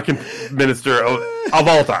creepiest fucking minister of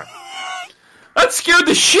all time. That scared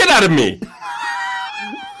the shit out of me.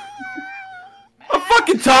 I'm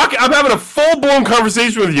fucking talking. I'm having a full-blown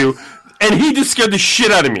conversation with you, and he just scared the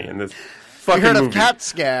shit out of me in this You fucking heard movie. of cat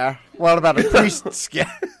scare? What about a priest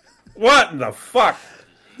scare? What in the fuck?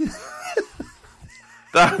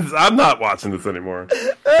 I'm not watching this anymore.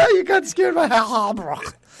 You got scared by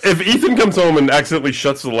Halbrook. If Ethan comes home and accidentally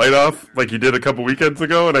shuts the light off, like he did a couple weekends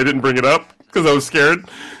ago, and I didn't bring it up because I was scared,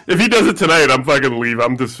 if he does it tonight, I'm fucking leave.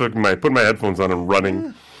 I'm just fucking putting my headphones on and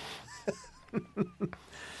running.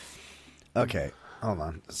 Okay, hold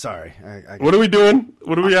on. Sorry. What are we doing?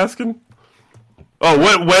 What are we asking? Oh,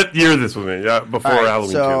 what year this was in? Yeah, before All right,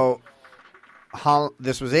 Halloween 2. So,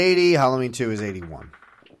 this was 80. Halloween 2 is 81.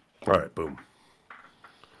 All right, boom.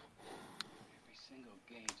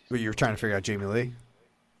 Well, you were trying to figure out Jamie Lee?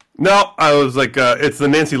 No, I was like, it's the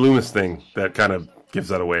Nancy Loomis thing that kind of gives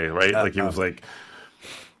that away, right? Like he was like,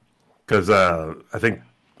 because I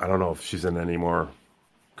don't know if she's in any more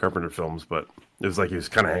Carpenter films, but it was like he was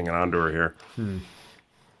kind of hanging on to her here.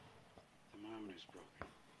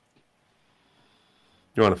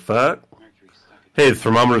 You want to fuck? Hey, the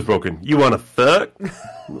thermometer's broken. You want to fuck?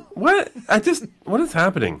 What? What is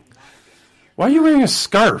happening? Why are you wearing a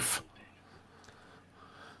scarf?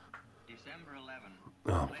 December 11.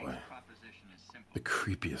 Oh, boy. Proposition is simple. The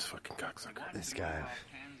creepiest fucking cocksucker. This guy.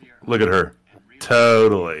 Look at her.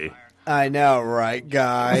 Totally. I know, right,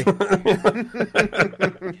 guy?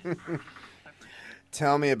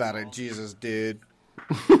 Tell me about it, Jesus, dude.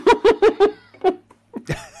 And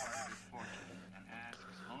asks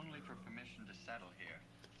only for permission to settle here.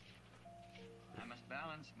 I must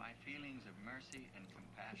balance my feelings of mercy and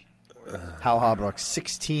compassion. Hal Hobrook,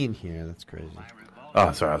 16 here. That's crazy.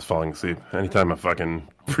 Oh, sorry, I was falling asleep. Anytime a fucking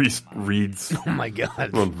priest reads Oh, my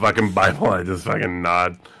God. the fucking Bible, I just fucking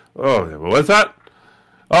nod. Oh, what's that?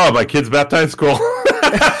 Oh, my kid's baptized? Cool.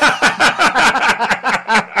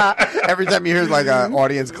 Every time you hear like an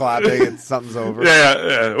audience clapping, it's something's over.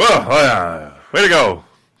 Yeah. Well, yeah. Way to go.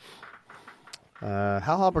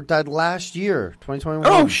 Hal Hobrook died last year, 2021.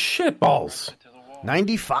 Oh, shit balls.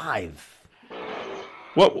 95.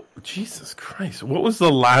 What? Jesus Christ. What was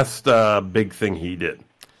the last big thing he did?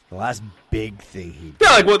 The last big thing he did.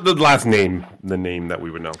 Yeah, like what the last name, the name that we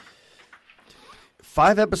would know.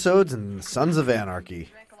 5 episodes in Sons of Anarchy.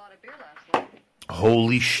 Drank a lot of beer last night.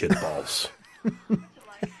 Holy shit balls.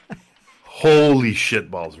 Holy shit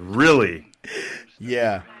balls. Really?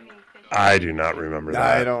 Yeah. I do not remember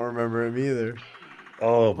that. I don't remember him either.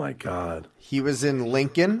 Oh, my God. He was in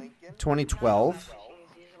Lincoln, 2012.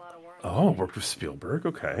 Oh, worked with Spielberg.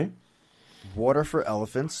 Okay. Water for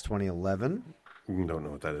Elephants, 2011. Don't know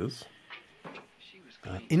what that is.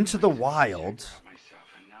 Into the Wild,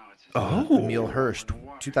 Oh. Emil Hirsch,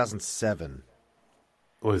 2007.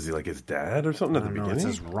 What is he, like his dad or something at I the don't know, it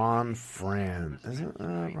beginning? says Ron Franz. Is it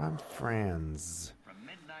Ron Franz? From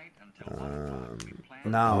midnight until 1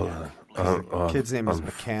 o'clock. No. Kid's name is I'm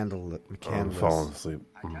McCandless. falling asleep.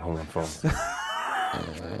 Hold on, falling asleep.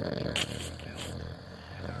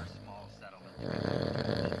 Small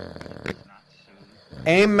settlement. Not soon.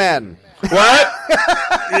 Amen. What?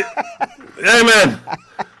 Amen.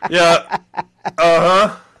 Yeah.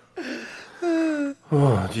 Uh-huh.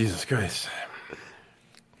 Oh, Jesus Christ.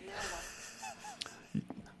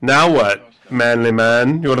 Now what? Manly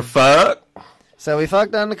man, you want to fuck? So we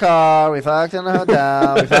fucked in the car, we fucked in the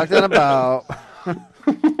hotel, we fucked in a boat.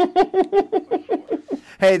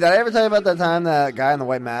 Hey, did I ever tell you about that time that guy in the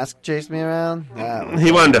white mask chased me around?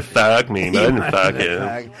 He wanted to fuck me, but I didn't fuck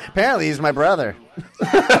him. Apparently, he's my brother.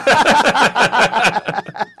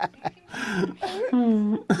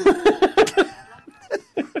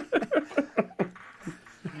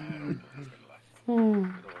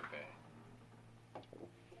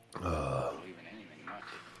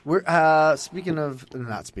 We're not speaking of,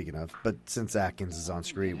 but since Atkins is on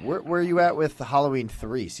screen, where are you at with Halloween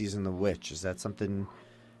 3, Season of the Witch? Is that something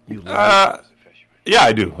you like? Yeah,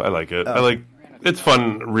 I do. I like it. It's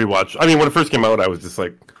fun rewatch. I mean, when it first came out, I was just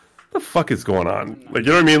like, "What the fuck is going on?" Like, you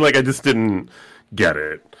know what I mean? Like, I just didn't get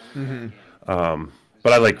it. Mm-hmm.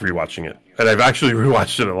 But I like rewatching it, and I've actually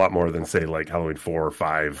rewatched it a lot more than say like Halloween 4 or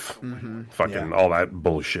 5, fucking all that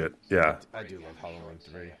bullshit. Yeah, I do love Halloween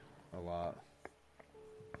 3 a lot.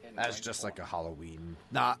 As just like a Halloween,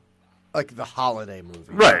 not like the holiday movie.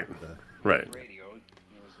 Right. Right.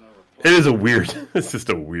 It is a weird. It's just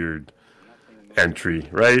a weird entry,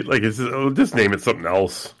 right? Like it's just name it something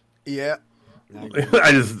else. Yeah. I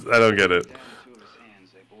don't get it.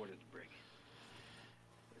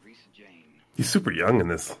 He's super young in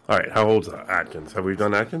this. All right, how old's Atkins? Have we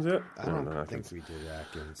done Atkins yet? I don't think we did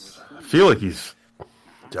Atkins. I feel like he's.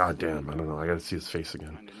 God damn, I don't know. I got to see his face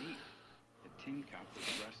again.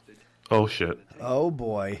 Oh shit. Oh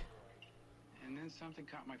boy. And then something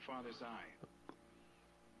caught my father's eye.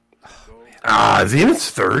 Is he in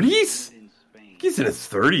his 30s? He's in his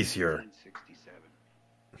 30s here.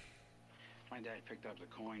 My dad picked up the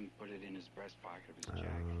coin, put it in his breast pocket of his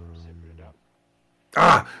jacket, zipped it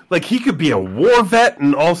up. Like he could be a war vet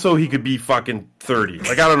and also he could be fucking 30.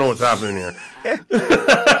 Like I don't know what's happening here.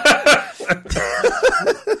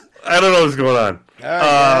 I don't know what's going on.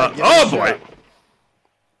 Oh boy.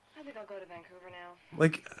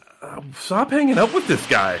 Like, stop hanging out with this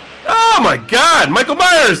guy. Oh my God, Michael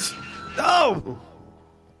Myers! Oh!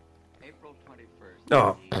 April 21st.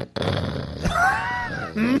 Oh.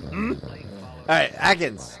 All right,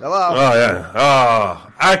 Atkins. Hello. Oh yeah.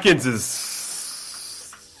 Oh, Atkins is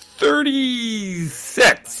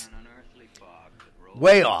 36.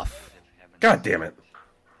 Way off. God damn it.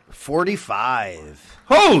 45.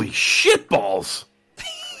 Holy shitballs.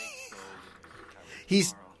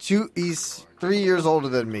 He's 3 years older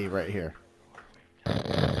than me right here.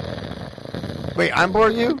 Wait, I'm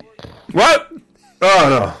boring you? What?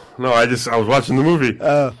 Oh no, I was watching the movie.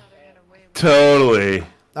 Oh, Totally.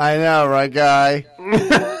 I know, right, guy?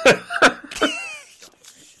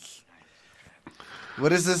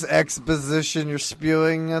 What is this exposition you're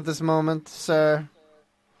spewing at this moment, sir?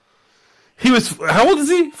 How old is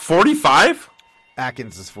he? 45?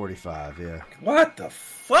 Atkins is 45, yeah. What the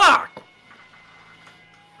fuck?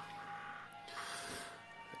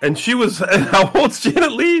 And she was, how old's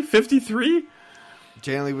Janet Leigh? 53?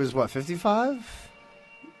 Janet Leigh was what, 55?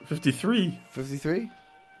 53. 53?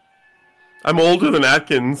 I'm older than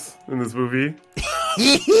Atkins in this movie.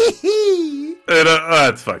 And,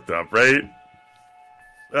 that's fucked up, right?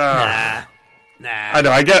 Nah. I know,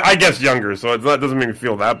 I guess younger, so that doesn't make me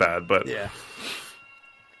feel that bad, but... Yeah.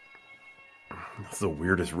 That's the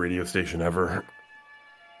weirdest radio station ever.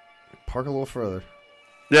 Park a little further.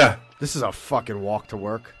 Yeah. This is a fucking walk to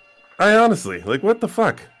work. I honestly, like, what the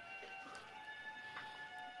fuck?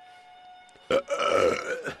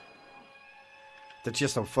 That's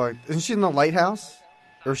just a fuck. Isn't she in the lighthouse?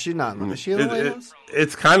 Or is she not? Is she in the lighthouse?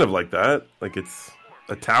 It's kind of like that. Like, it's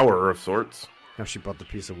a tower of sorts. No, she brought the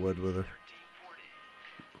piece of wood with her.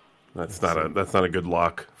 That's not a good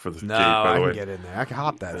lock for the gate, by I the way. can get in there. I can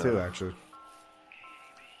hop that too, actually.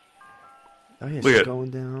 Oh yeah, Look she's at-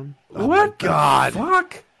 going down. Oh What my God! the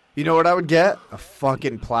fuck? You know what I would get? A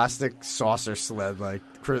fucking plastic saucer sled like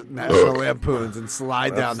National Lampoons and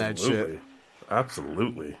slide down that shit.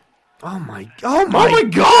 Absolutely. Oh my God!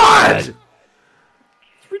 God!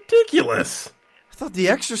 It's ridiculous. I thought the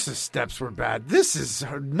Exorcist steps were bad. This is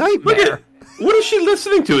a Look nightmare. at what is she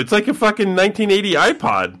listening to? It's like a fucking 1980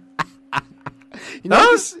 iPod. You know,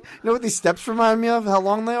 you know what these steps remind me of? How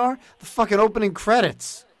long they are? The fucking opening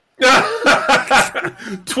credits.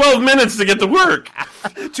 12 minutes to get to work.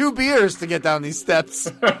 2 beers to get down these steps.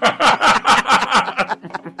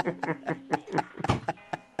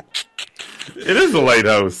 It is a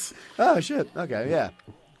lighthouse. Oh shit! Okay, yeah.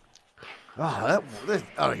 Oh,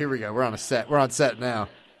 here we go. We're on a set. We're on set now.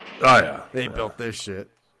 Oh yeah. They built this shit.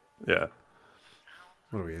 Yeah.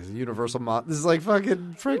 What are we? Is it Universal Mod? This is like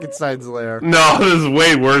fucking Frankenstein's lair. No, this is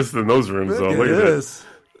way worse than those rooms, though. Look Look at at this.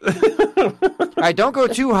 All right, don't go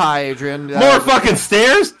too high, Adrian. More fucking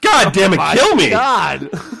stairs? God damn it, my kill me! God.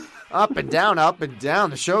 Up and down, up and down.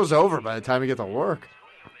 The show's over by the time you get to work.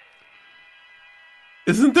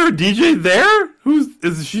 Isn't there a DJ there?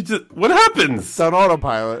 Is she just... What happens? It's on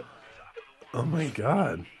autopilot. Oh my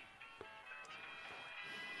God.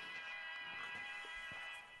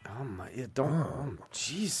 Oh my, don't,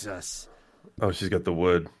 Jesus. Oh, she's got the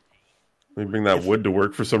wood. Let me bring that wood to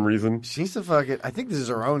work for some reason. She needs to fucking, I think this is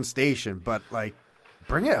her own station, but like,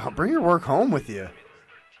 bring your work home with you.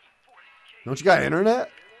 Don't you got internet?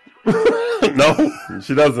 No,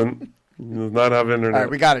 she doesn't. She does not have internet. All right,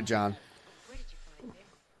 we got it, John. We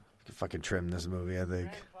can fucking trim this movie, I think.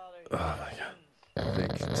 Oh my God. I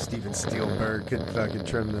think Steven Spielberg could fucking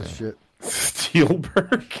trim this shit.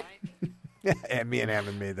 Spielberg? And me and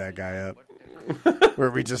Evan made that guy up. Where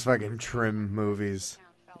we just fucking trim movies.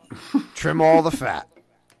 Trim all the fat.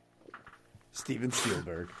 Steven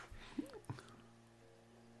Spielberg.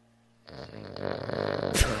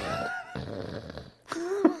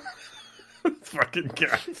 Fucking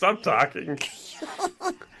God. Stop talking.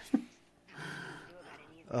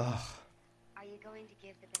 Are you going to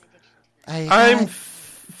give the benediction I'm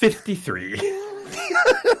 53.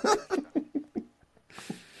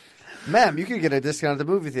 Ma'am, you can get a discount at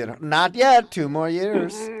the movie theater. Not yet. 2 more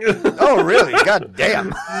years. Oh, really? God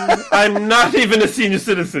damn. I'm not even a senior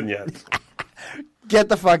citizen yet. Get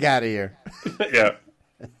the fuck out of here. Yeah.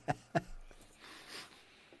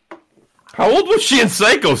 How old was she in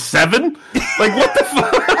Psycho? 7? Like, what the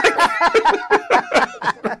fuck?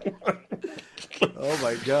 Oh,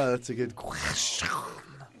 my God. That's a good question.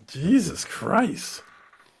 Jesus Christ.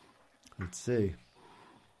 Let's see.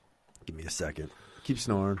 Give me a second. Keep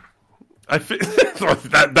snoring. That's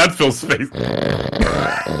Phil's face.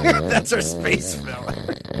 That's our space filler.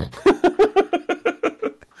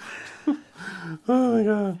 Oh my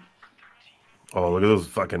God. Oh, look at those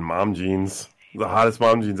fucking mom jeans. The hottest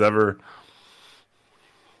mom jeans ever.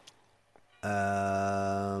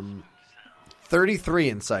 33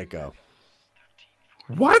 in Psycho.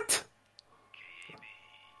 What?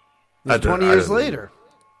 That's 20 years later.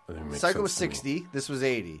 That didn't make Psycho was sense to me. 60. This was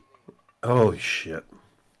 80. Holy shit.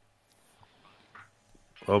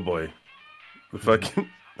 Oh boy. The fucking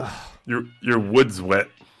your wood's wet.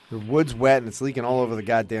 The wood's wet and it's leaking all over the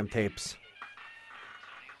goddamn tapes.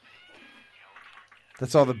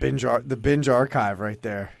 That's all the binge archive right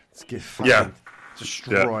there. It's fucking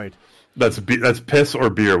destroyed. Yeah. That's piss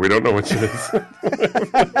or beer. We don't know which it is.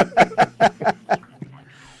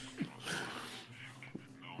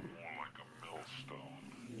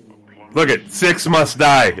 Look at 6 must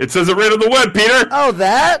die. It says it right on the web, Peter. Oh,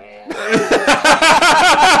 that?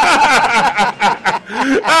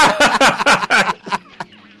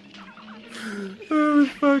 Oh,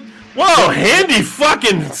 fuck. Whoa, handy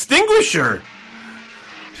fucking extinguisher.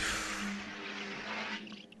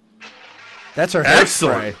 That's her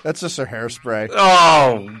Excellent. hairspray. That's just her hairspray.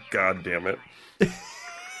 Oh, God damn it.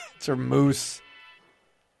 It's her mousse.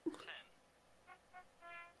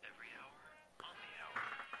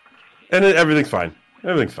 And everything's fine.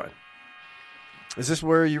 Everything's fine. Is this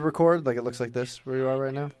where you record? Like it looks like this where you are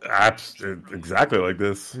right now? Exactly like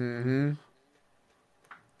this. Mm-hmm.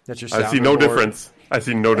 That's your I see no difference. I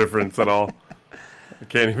see no difference at all. I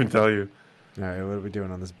can't even tell you. All right, what are we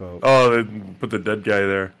doing on this boat? Oh, they put the dead guy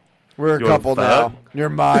there. We're You a want couple to now. fuck? You're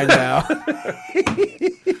mine now.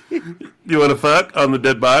 You want to fuck on the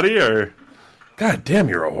dead body, or? God damn,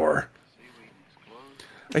 you're a whore.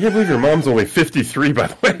 I can't believe your mom's only 53, by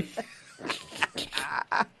the way.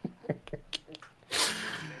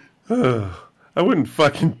 I wouldn't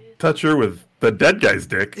fucking touch her with the dead guy's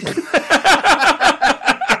dick.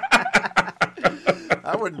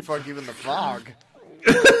 I wouldn't fuck even the fog.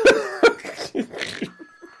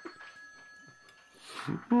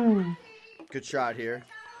 Good shot here.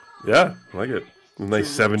 Yeah, I like it. A nice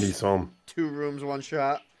 70s home. 2 rooms, 1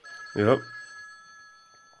 shot. Yep. Hello?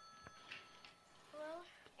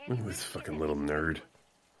 Look at this fucking little nerd.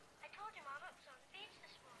 I told your mom it was on the beach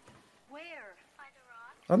this morning. Where? By the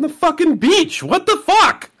rock. On the fucking beach! What the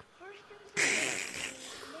fuck? First it was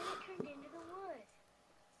and then it turned into the woods.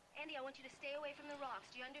 Andy, I want you to stay away from the rocks.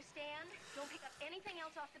 Do you understand? Don't pick up anything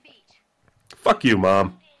else off the beach. Fuck you,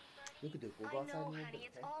 Mom. I know, honey.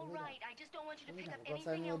 It's all right. I just don't want you to pick up outside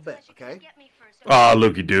anything a little else bit, unless you okay? come get me first. Aw,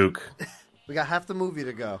 Lukey Duke. We got half the movie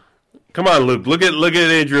to go. Come on, Luke. Look at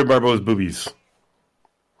Adrian Barbeau's boobies.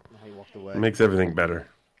 He walked away. It makes everything better.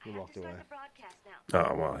 He walked away. Start the broadcast now.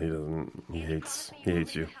 Oh well, he doesn't. He hates. Promise me He you'll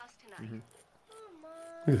hates leave you. the house tonight.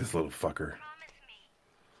 Look at this little fucker. Promise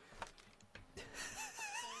me.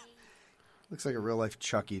 Looks like a real life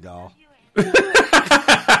Chucky doll. You in.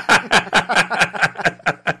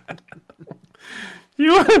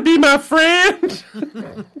 You want to be my friend?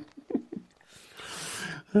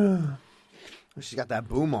 She's got that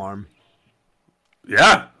boom arm.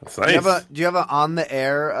 Yeah, that's nice. Do you have an on the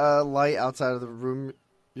air light outside of the room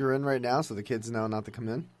you're in right now, so the kids know not to come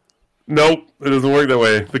in? Nope, it doesn't work that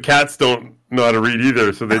way. The cats don't know how to read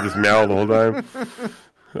either, so they just meow the whole time.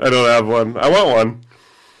 I don't have one. I want one.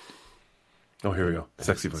 Oh, here we go.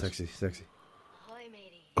 Sexy voice. Sexy. Ahoy,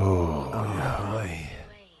 matey. Oh, Boy. Away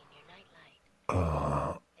in your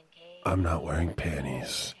nightlight. I'm not wearing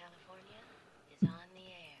panties. California is on the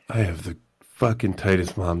air. I have the fucking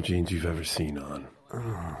tightest mom jeans you've ever seen on.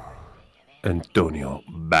 Antonio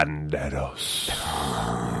Banderos.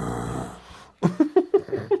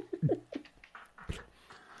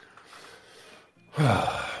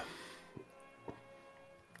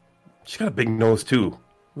 She's got a big nose, too.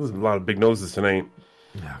 There's a lot of big noses tonight.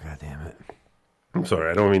 Oh, God damn it. I'm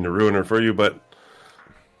sorry, I don't mean to ruin her for you, but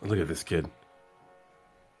look at this kid.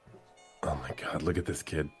 Oh, my God, look at this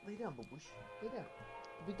kid. Lay down, Babush. Lay down.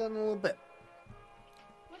 We'll be done in a little bit.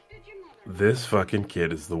 This fucking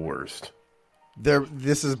kid is the worst.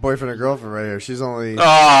 This is boyfriend and girlfriend right here. She's only...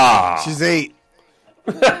 Ah! She's 8.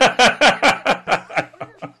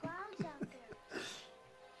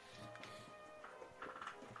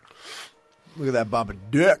 Look at that Baba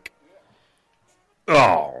Dick.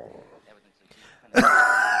 Oh.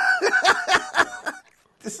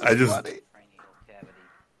 This is I just- funny.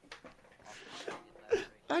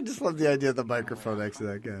 I just love the idea of the microphone next to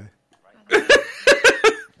that guy.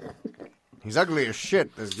 He's ugly as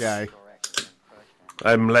shit, this guy.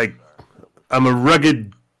 I'm a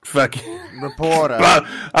rugged fucking... Reporter.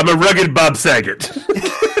 I'm a rugged Bob Saget.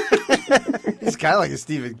 He's kind of like a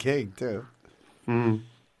Stephen King, too.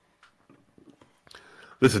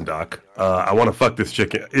 Listen, Doc, I want to fuck this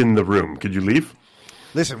chick in the room. Could you leave?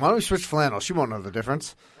 Listen, why don't we switch flannel? She won't know the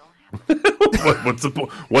difference. What's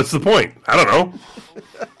the point? I don't know.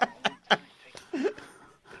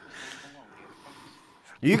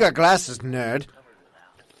 You got glasses, nerd.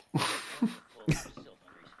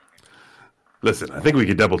 Listen, I think we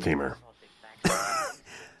could double team her.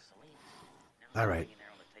 All right.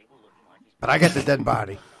 But I got the dead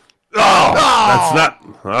body. Oh, that's not...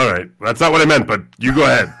 All right, that's not what I meant, but you go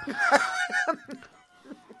ahead.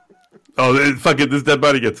 Fuck it, this dead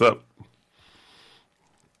body gets up.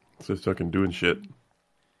 Just fucking doing shit.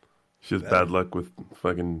 She has bad luck with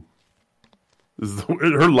fucking...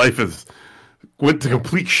 her life went to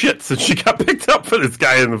complete shit since she got picked up for this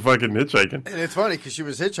guy in the fucking hitchhiking. And it's funny because she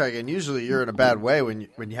was hitchhiking. Usually you're in a bad way when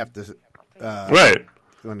you have to... Right.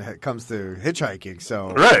 When it comes to hitchhiking.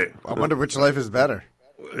 So Right. I wonder which life is better.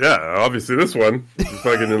 Yeah, obviously this one. She's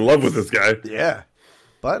fucking in love with this guy. Yeah.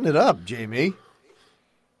 Button it up, Jamie.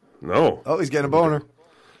 No. Oh, he's getting a boner.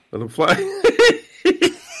 Let him fly.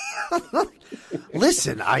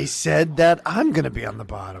 Listen, I said that I'm going to be on the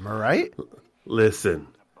bottom, all right? Listen.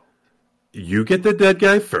 You get the dead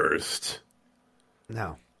guy first.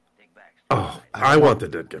 No. Oh, I want the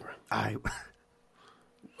dead guy.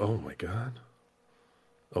 Oh, my God.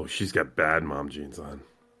 Oh, she's got bad mom jeans on.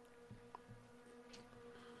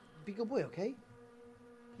 Be a good boy, okay?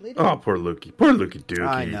 Oh, poor Lukey. Poor Lukey Dookie.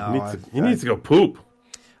 I know. He needs to go poop.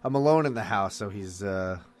 I'm alone in the house, so he's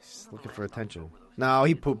looking for attention. No,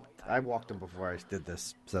 he pooped. I walked him before I did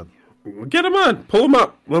this, so... Get him on. Pull him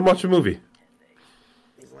up. Let him watch a movie.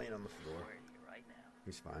 He's laying on the floor.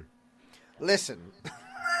 He's fine. Listen.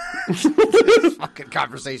 This fucking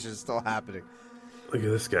conversation is still happening. Look at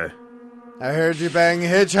this guy. I heard you bang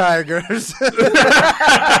hitchhikers.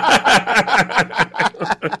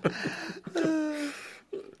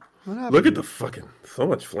 Look at the fucking... So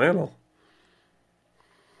much flannel.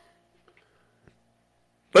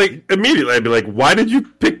 Like, immediately I'd be like, why did you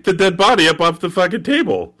pick the dead body up off the fucking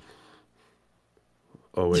table?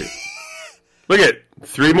 Oh, wait. Look at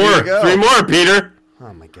 3 more. you go. 3 more, Peter.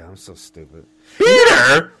 Oh my god, I'm so stupid.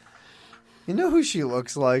 Peter! You know who she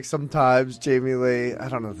looks like sometimes, Jamie Lee? I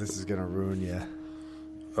don't know if this is gonna ruin you.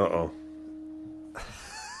 Uh-oh.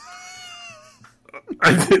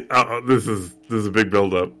 This is a big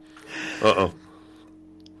build-up. Uh-oh.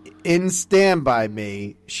 In Stand By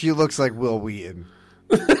Me, she looks like Will Wheaton.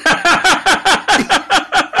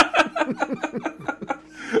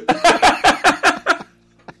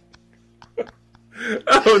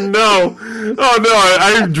 Oh no! Oh no!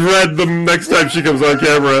 I dread the next time she comes on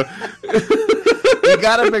camera. You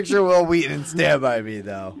gotta picture Will Wheaton in Stand By Me,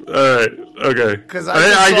 though. All right, okay. 'Cause I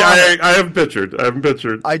have pictured.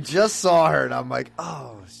 I just saw her, and I'm like,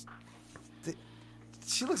 oh,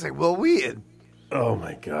 she looks like Will Wheaton. Oh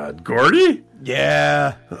my God, Gordy!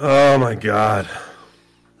 Yeah. Oh my God!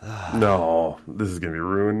 No, this is gonna be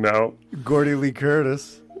ruined now. Gordy Lee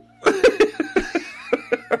Curtis.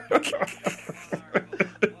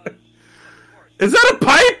 Is that a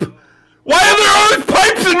pipe? Why are there always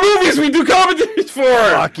pipes in movies we do commentaries for?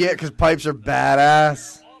 Fuck yeah, because pipes are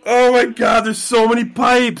badass. Oh my god, there's so many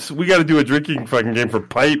pipes. We got to do a drinking fucking game for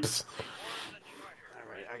pipes.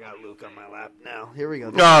 All right, I got Luke on my lap now. Here we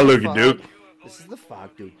go. Ah, Lukey Duke. This is the fog,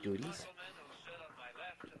 duties.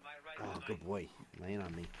 Oh, good boy. Laying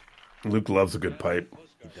on me. Luke loves a good pipe.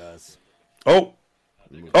 He does. Oh,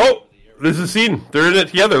 this is a scene. They're in it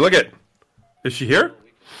together. Look at. Is she here?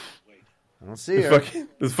 I don't see her.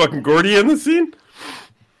 Is fucking Gordy in the scene?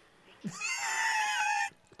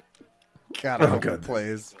 God, I hope it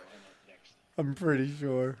plays. I'm pretty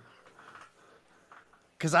sure.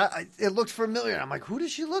 Because it looked familiar. I'm like, who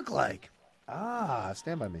does she look like?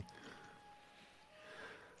 Stand By Me.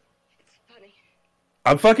 It's funny.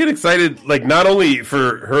 I'm fucking excited, like, not only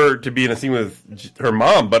for her to be in a scene with her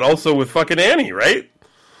mom, but also with fucking Annie, right?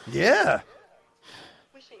 Yeah.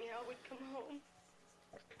 Wishing Al would come home.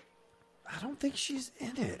 I don't think she's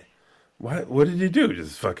in it. What did he do?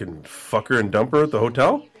 Just fucking fuck her and dump her at the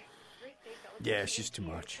hotel? Yeah, she's too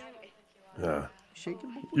much. Yeah.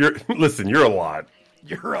 Shaking. Listen, you're a lot.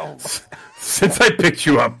 You're all Since I picked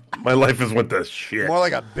you up, my life has went to shit. more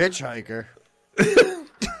like a bitch hiker.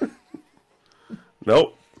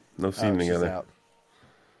 Nope. No scene She's together. out.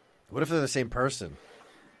 What if they're the same person?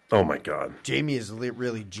 Oh my god. Jamie is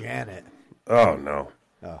really Janet. Oh no.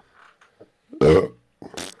 Oh.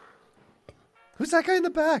 Who's that guy in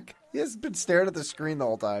the back? He has been staring at the screen the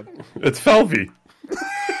whole time. It's Felvey.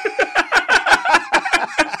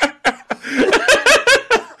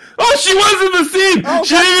 Oh, she was in the scene. Oh,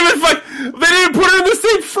 she didn't even they didn't put her in the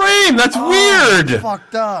same frame. That's weird.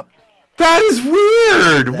 Fucked up. That is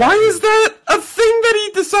weird. Why is that a thing that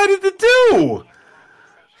he decided to do?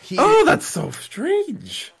 That's so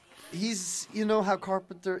strange. He's, you know how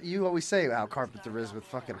Carpenter, you always say how Carpenter is with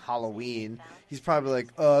fucking Halloween. He's probably like,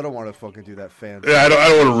 I don't want to fucking do that fan Yeah, I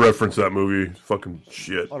don't want to reference that movie. Fucking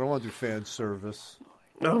shit. I don't want to do fan service.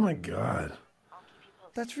 Oh my god.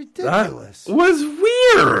 That's That ridiculous. was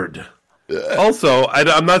weird. Also,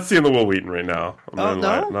 I'm not seeing the Will Wheaton right now. I'm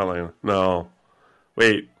no? not lying. No.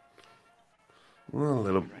 Wait. A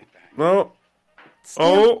little. No.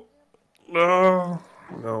 Oh. No.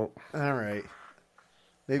 No. All right.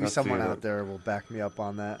 Maybe Not someone seeing out it. there will back me up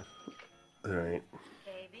on that. All right.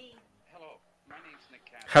 Baby.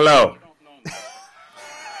 Hello.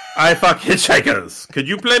 I fuck hitchhikers. Could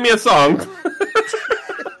you play me a song?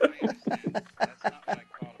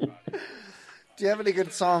 Do you have any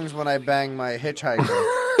good songs when I bang my hitchhiker?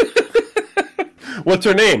 What's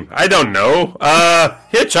her name? I don't know.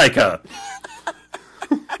 Hitchhiker.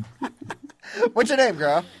 What's your name,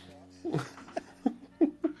 girl? This is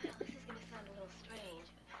gonna sound a little strange,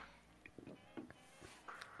 but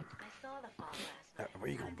I saw the fog last night. Where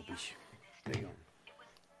you going, Boobish? Where you going?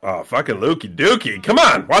 Oh, fucking Lukey Dookie. Come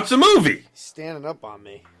on, watch the movie. He's standing up on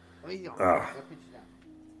me. Where you going? Ah.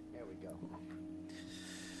 There we go.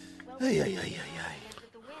 Well, Ay, ay, ay, ay, ay. is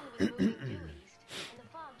that the wind was moving due east, and the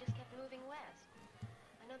fog just kept moving west.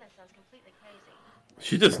 I know that sounds completely crazy.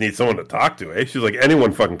 She just needs someone to talk to, eh? She's like,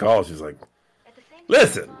 anyone fucking calls. She's like, At the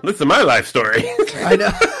same listen to my life story. I know.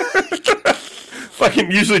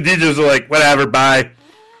 Fucking usually DJs are like, whatever, bye.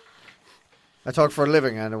 I talk for a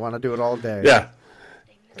living and I want to do it all day. Yeah.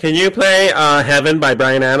 Can you play Heaven by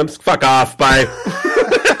Bryan Adams? Fuck off, bye.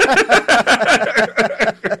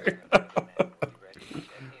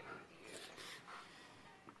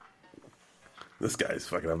 This guy's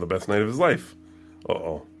fucking having the best night of his life.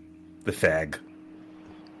 Uh-oh. The fag.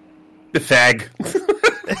 The fag.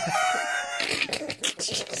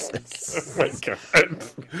 Oh my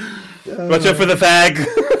god. Watch out for the fag.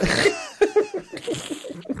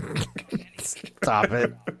 Stop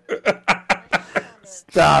it.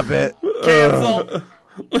 Stop it. Cancel.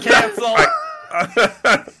 Cancel.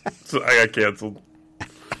 So I got canceled.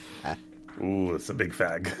 Ooh, it's a big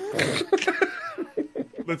fag.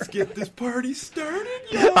 Let's get this party started.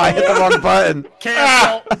 I hit the wrong button.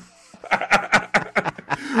 Cancel.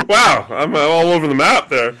 Wow, I'm all over the map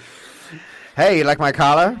there. Hey, you like my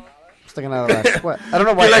collar? Sticking out of that sweat. I don't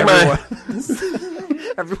know why You like my-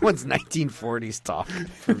 everyone's 1940s talking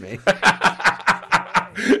for me.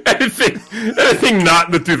 anything not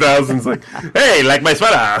in the 2000s, like, hey, like my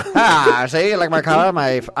sweater. See, you like my collar?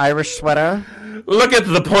 My Irish sweater? Look at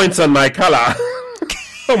the points on my collar.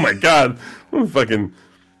 Oh my god. I'm fucking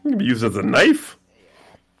I'm gonna be used as a knife.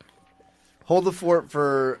 Hold the fort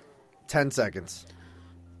for 10 seconds.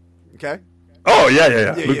 Okay? Oh yeah.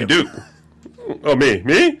 Yeah, Lukey yeah. Duke. Oh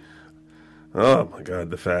me? Oh my God,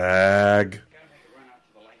 the fag.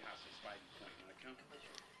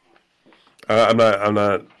 I'm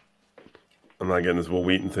not getting this Will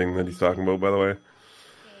Wheaton thing that he's talking about. By the way,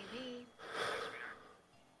 Baby.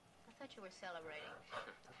 I thought you were celebrating.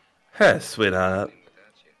 hey, sweetheart.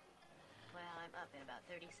 Well, I'm up in about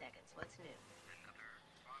 30 seconds. What's new?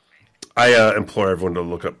 I implore everyone to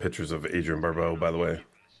look up pictures of Adrienne Barbeau. By the way,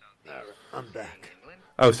 I'm back.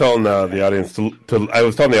 I was telling the audience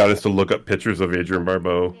to look up pictures of Adrienne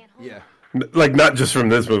Barbeau. Yeah. Like not just from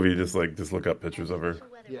this movie, just look up pictures of her.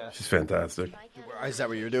 Yeah. She's fantastic. Is that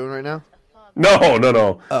what you're doing right now? No.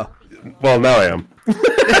 Oh. Well, now I am. Now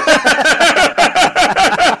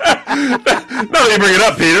that you bring it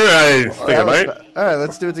up, Peter, I think I might. All right,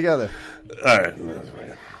 let's do it together. All right.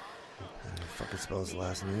 Fucking spell his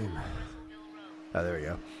last name. Oh, there we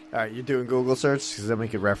go. All right, you're doing Google search because then we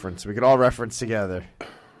could reference. We could all reference together.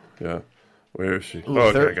 Yeah. Where is she? Ooh,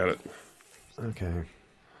 Okay, I got it. Okay.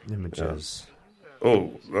 Images.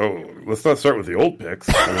 Oh, let's not start with the old pics.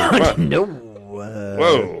 I mean, come on. No.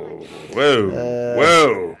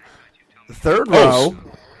 Whoa. The third Oh, row.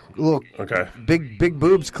 Look. Okay. Big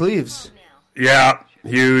boobs, cleaves. Yeah,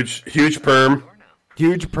 huge perm.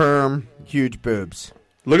 Huge perm, huge boobs.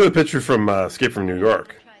 Look at the picture from Escape from New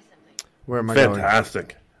York. Where am I going?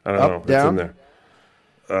 Fantastic. I don't Up, know. down? It's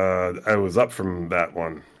in there. I was up from that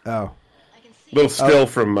one. Oh. Little still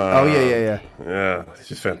from. Yeah. Yeah,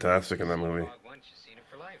 she's fantastic in that movie.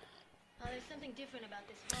 Oh, there's something different about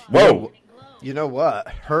this vlog. Whoa, You know what?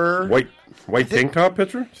 Her. white tank top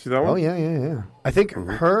picture. See that one? Oh, yeah. I think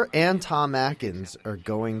her and Tom Atkins are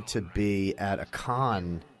going to be at a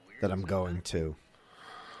con that I'm going to.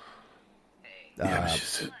 Yeah,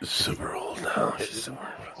 she's super old now. She's super old.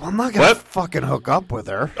 Well, I'm not going to What? fucking hook up with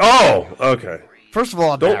her. Oh, okay. First of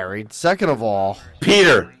all, I'm Don't- married. Second of all,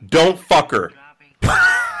 Peter, don't fuck her.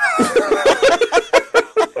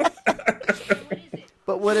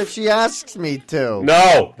 but what if she asks me to?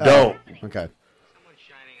 No, don't. Okay.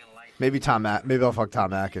 Maybe maybe I'll fuck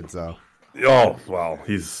Tom Atkins though. Oh, well,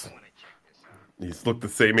 he's looked the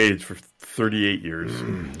same age for 38 years.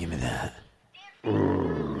 Give me that.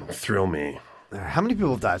 Thrill me. How many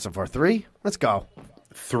people have died so far? 3? Let's go.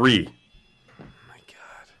 3. Oh my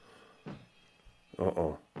God.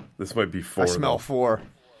 Uh-oh. This might be 4. I smell 4.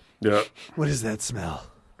 Yeah. What is that smell?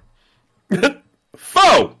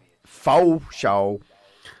 Faux! Faux show.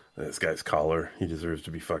 This guy's collar. He deserves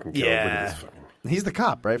to be fucking killed. Look at Yeah. this fucking... He's the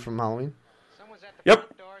cop, right, from Halloween?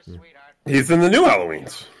 Yep. He's in the new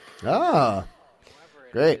Halloweens. Ah.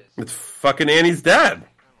 Great. It's fucking Annie's dad.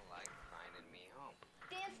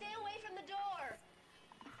 Dan, stay away from the door.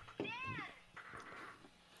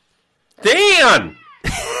 Dan!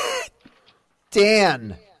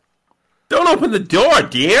 Dan. Don't open the door,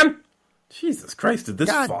 Dan! Jesus Christ, did this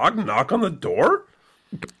God. fog knock on the door?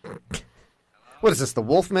 What is this, the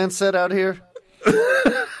Wolfman set out here?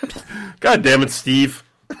 God damn it, Steve.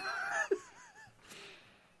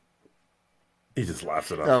 He just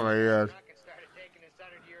laughs it off. Oh my God.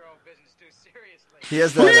 He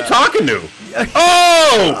has that. Who are you talking to?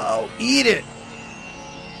 Oh! Oh, eat it.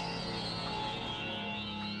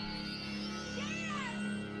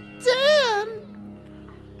 Dan.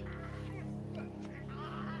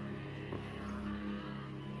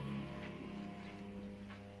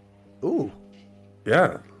 Ooh.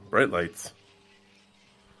 Yeah, bright lights.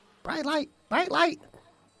 Bright light. Bright light.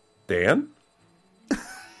 Dan?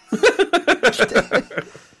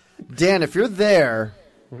 Dan, if you're there,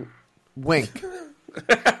 wink.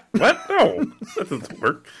 What? No, that doesn't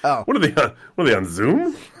work. Oh. What are they on? What are they on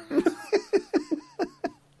Zoom?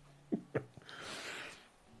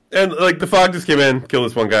 And like the fog just came in, kill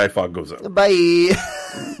this one guy. Fog goes out. Bye.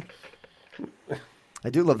 I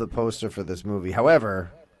do love the poster for this movie.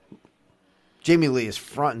 However, Jamie Lee is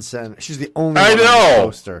front and center. She's the only I one on the know.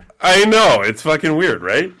 poster. I know. It's fucking weird,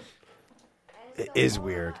 right? It is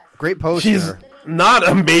weird. Great poster. She's not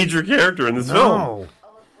a major character in this film. no.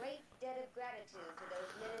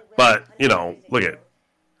 But, you know, look at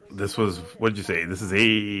this was, what did you say? This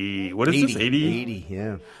is what is this? 80? 80,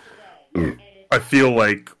 yeah. I feel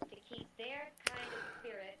like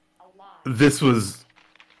this was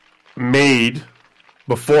made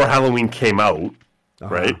before Halloween came out,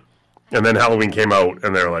 right? And then Halloween came out,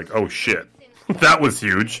 and they're like, oh shit, that was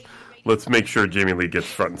huge. Let's make sure Jamie Lee gets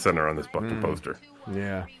front and center on this fucking poster.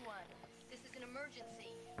 Yeah. This is an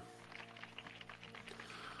emergency.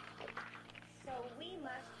 So we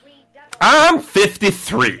must redouble. I'm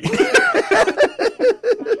 53.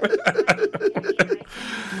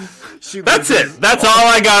 That's it. That's all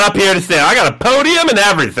I got up here to say. I got a podium and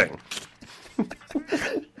everything.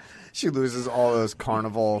 She loses all those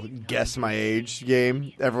carnival guess my age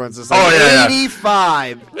game. Everyone's just like, Oh, yeah, yeah.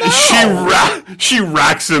 85. She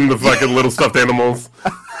racks in the fucking little stuffed animals.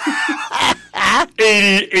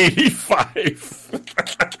 80, 85.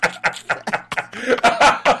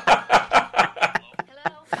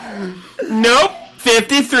 Nope.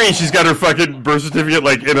 53. She's got her fucking birth certificate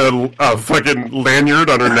like in a fucking lanyard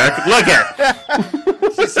on her neck. Look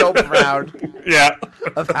at. She's so proud Yeah.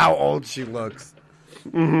 of how old she looks.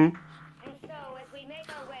 And so, as we make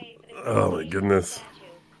our way to the Oh my goodness. statue,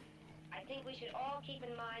 I think we should all keep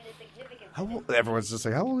in mind the significance How of old, everyone's just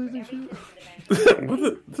like, how old do you think she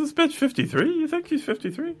is? This bitch 53? You think she's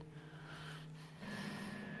 53?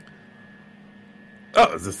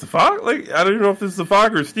 Oh, is this the fog? Like, I don't even know if this is the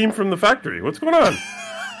fog or steam from the factory. What's going on?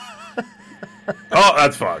 Oh,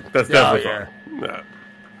 that's fog. That's definitely yeah. fog. Yeah.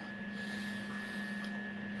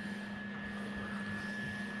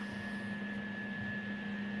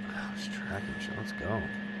 It's tracking shit. Let's go.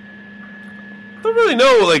 I don't really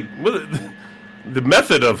know, like, the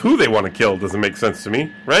method of who they want to kill doesn't make sense to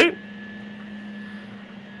me, right?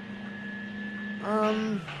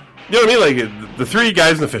 You know what I mean? Like, the three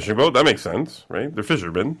guys in the fishing boat, that makes sense, right? They're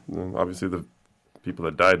fishermen. And obviously, the people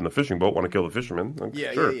that died in the fishing boat want to kill the fishermen. Like,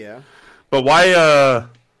 sure. Yeah. But why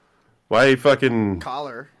fucking...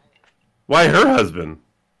 Collar. Why her husband?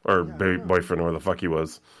 Or boyfriend, or whatever the fuck he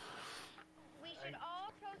was. we should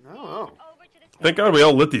all proceed Oh. over to the Thank God we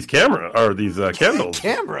all lit these candles.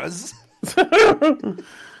 Cameras. By the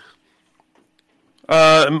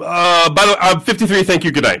way, I'm 53, thank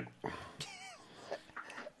you, good night.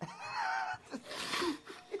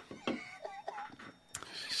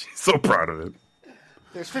 She's so proud of it.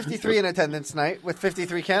 There's 53 in attendance tonight with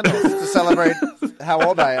 53 candles to celebrate how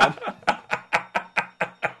old I am.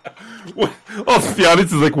 Oh, the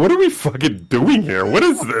audience is like, what are we fucking doing here? What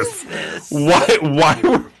is this? Why,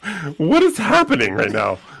 what is happening right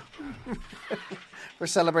now? We're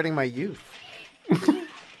celebrating my youth.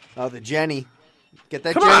 Oh, the Jenny. Get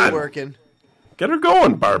that Come Jenny on. working. Get her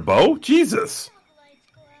going, Barbeau. Jesus.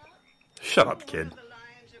 Shut up, kid.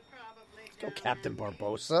 Go, Captain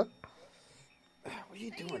Barbosa. What are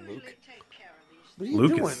you doing, Luke? What are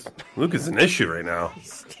you Luke is an issue right now. doing?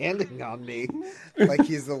 Standing on me like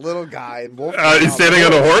he's the little guy. And Wolf He's standing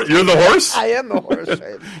on a horse. You're the horse? I am the horse.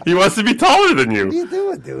 Right? He wants to be taller than What are you. you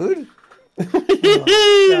doing, dude?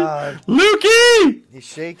 Oh, God. Lukey! He's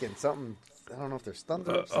shaking. Something. I don't know if there's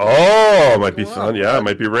thunder. Oh, it might be sun. Yeah, it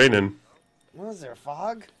might be raining. What is there,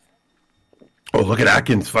 fog? Oh, look at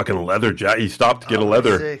Atkins' fucking leather jacket. He stopped to get a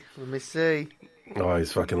leather. Let me see. Oh,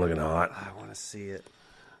 he's fucking looking hot. I want to see it.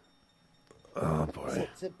 Oh, boy.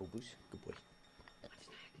 Sit, boo-boosh. Good boy.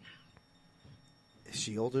 Is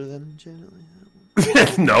she older than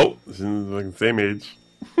Janet? No, she's like the same age.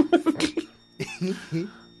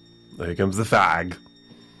 There comes the fag.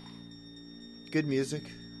 Good music.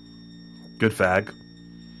 Good fag.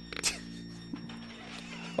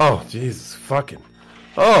 Oh, Jesus, fucking.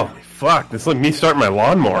 Oh, fuck. This is like me starting my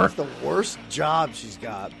lawnmower. That's the worst job she's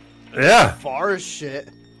got. Yeah. Far as shit.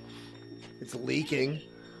 It's leaking.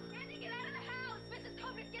 Randy, get out of the house! Mrs.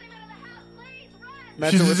 Coker's getting out of the house! Please, run!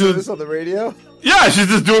 Matt, She's to listen to just- this on the radio? Yeah, she's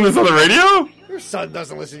just doing this on the radio? Your son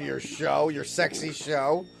doesn't listen to your show, your sexy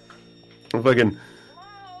show. Fucking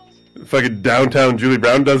downtown Julie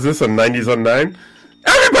Brown does this on 90s on 9.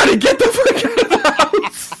 Everybody get the fuck out of the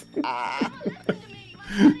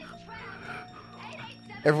house!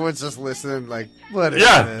 Everyone's just listening like, what is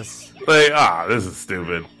Yeah. this? Like, this is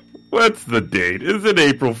stupid. What's the date? Is it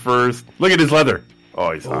April 1st? Look at his leather.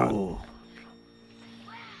 Oh, he's hot. Ooh,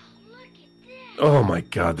 Oh my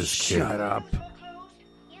god, this kid. shut up.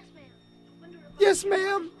 Yes, ma'am. Yes,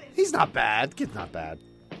 ma'am. He's not bad. Kid's not bad.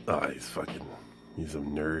 Oh, he's a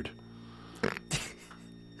nerd.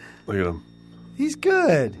 Look at him. He's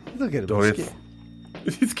good. Look at him. Oh,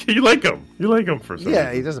 He's you like him. You like him for some yeah,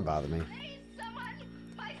 reason. he doesn't bother me. Please, someone!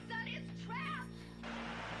 My son is trapped!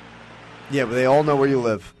 Yeah, but they all know where you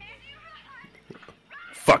live.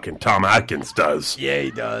 Fucking Tom Atkins does. Yeah, he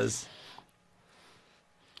does.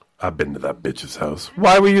 I've been to that bitch's house.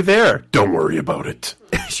 Why were you there? Don't worry about it.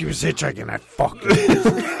 She was hitchhiking. I fucked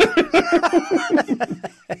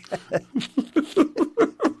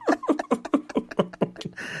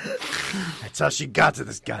That's how she got to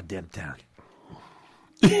this goddamn town.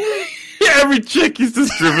 Every chick he's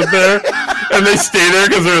just driven there, and they stay there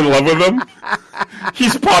because they're in love with him.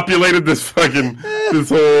 He's populated this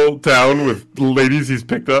whole town with ladies he's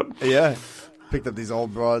picked up. Yeah. Picked up these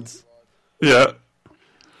old broads. Yeah.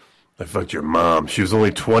 I fucked your mom. She was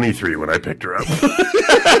only 23 when I picked her up.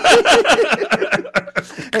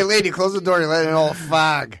 Hey, lady, close the door. You're letting in all the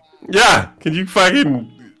fog. Yeah. Can you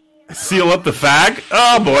fucking Seal up the fag?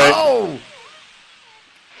 Oh, boy. Oh!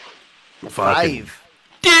 Fucking 5.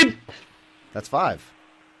 Did. That's 5.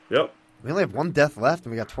 Yep. We only have 1 death left,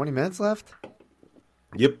 and we got 20 minutes left?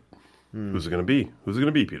 Yep. Who's it going to be? Who's it going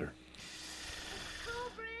to be, Peter?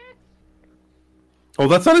 Oh,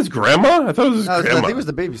 that's not his grandma? I thought it was his No, I grandma. think it was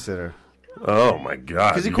the babysitter. Oh, my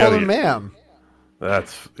God. Because he You called her gotta- ma'am.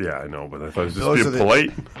 That's, yeah, I know, but I thought it was just Those being are the-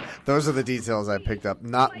 polite. Those are the details I picked up,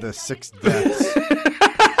 not the 6 deaths.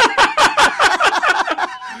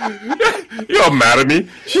 You're all mad at me.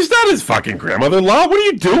 She's not his fucking grandmother-in-law. What are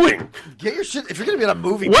you doing? Get your shit. If you're going to be on a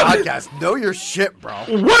movie What? podcast, know your shit, bro.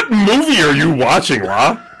 What movie are you watching,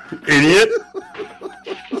 La? Idiot.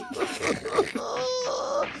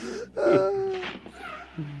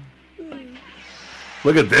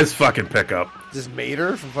 Look at this fucking pickup. Just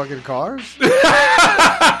Mater from fucking Cars? We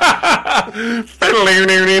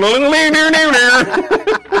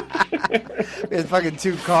had fucking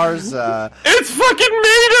 2 cars. It's fucking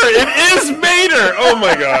Mater! It is Mater! Oh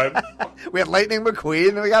my god. We had Lightning McQueen,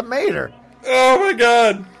 and we got Mater. Oh my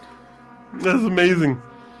god. That's amazing.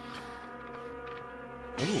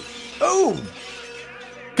 Oh!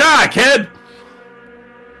 God, kid!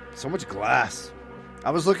 So much glass. I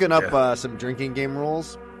was looking up some drinking game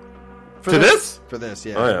rules. For To this? For this,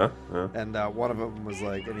 yeah. Oh yeah. Yeah. And one of them was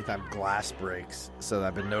like anytime glass breaks. So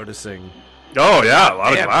I've been noticing. Oh yeah, a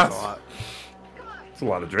lot of Damn, glass. that's a lot. It's a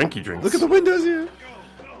lot of drinky drinks. Look at the windows here.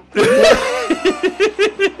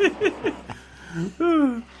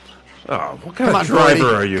 Oh, what kind Come of on, driver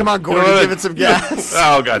Gordy. are you? Come on, Gordy, You know what? give it some gas.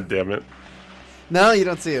 Oh, god damn it. No, you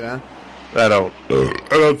don't see it, huh? I don't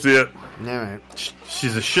see it. All right.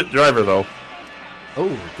 She's a shit driver, though. Oh,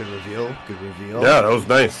 good reveal. Good reveal. Yeah, that was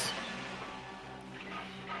nice.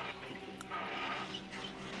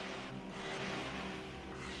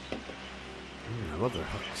 I love their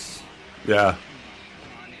hooks. Yeah.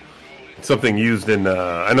 Something used in,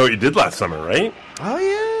 I Know What You Did Last Summer, right? Oh,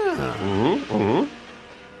 yeah. Mm-hmm, mm-hmm.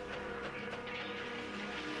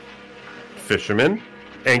 Fisherman.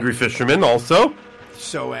 Angry Fisherman, also.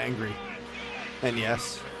 So angry. And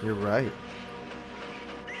yes, you're right.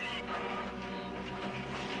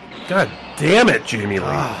 God damn it, Jamie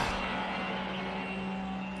Lee.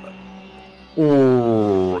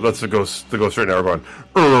 Oh, that's the ghost right now. We're going.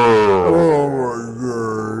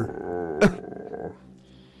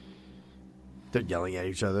 They're yelling at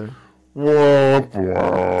each other. Womp,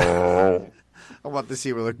 I want to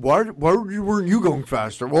see. We're like, why weren't you going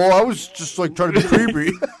faster? Well, I was just like trying to be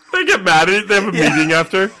creepy. They get mad at it. They have a meeting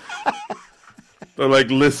after. They're like,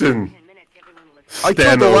 listen, I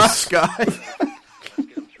killed the Thanos. last guy.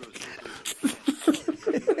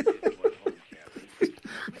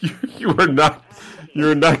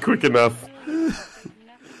 You're not quick enough.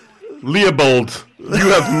 Leopold, you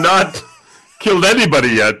have not killed anybody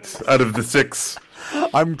yet out of the 6.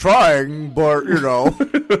 I'm trying, but you know,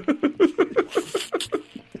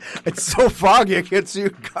 it's so foggy I can't see a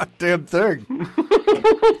goddamn thing. Andy,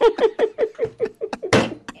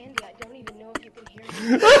 I don't even know if you can hear me.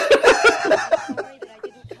 I'm sorry that I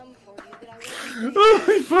didn't come for you, that I wasn't. Oh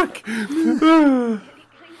my fuck.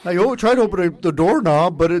 I tried opening the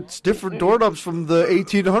doorknob, but it's different doorknobs from the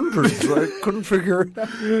 1800s. I couldn't figure it out.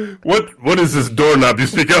 What is this doorknob you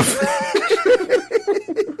speak of?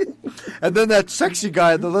 And then that sexy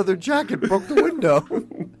guy in the leather jacket broke the window.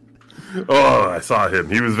 Oh, I saw him.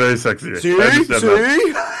 He was very sexy. See? I understand that.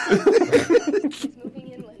 It's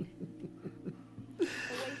moving inland. Away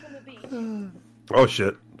from the beach. Oh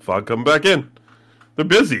shit. Fog coming back in. They're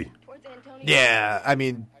busy. Towards Antonio. Yeah, I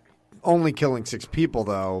mean, only killing 6 people,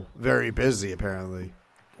 though. Very busy, apparently.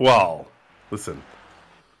 Well, listen.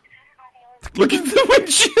 Look at the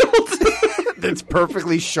windshield. It's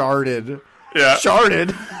perfectly sharded. Yeah.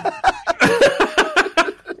 Sharded?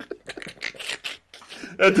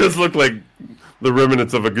 That does look like the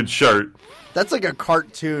remnants of a good shard. That's like a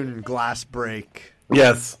cartoon glass break.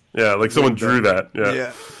 Yes. Yeah, like someone drew that. Yeah.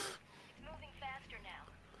 Yeah. Moving faster now.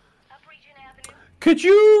 Up Regent Avenue. Could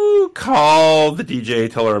you call the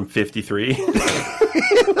DJ, tell her I'm 53?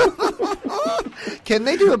 Can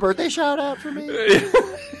they do a birthday shout out for me?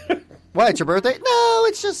 Why, it's your birthday? No,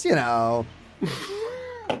 it's just,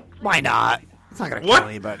 why not? It's not going to What? kill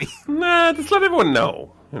anybody. Nah, just let everyone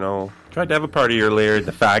know. Tried to have a party earlier,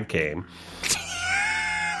 the fag came.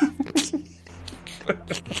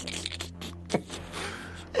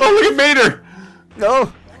 Oh, look at Mater!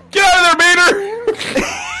 No. Get out of there, Mater!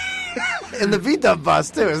 And the V-Dub bus,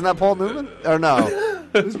 too. Isn't that Paul Newman? Or no?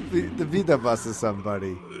 The V-Dub bus is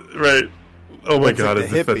somebody. Right. Oh my Looks god, like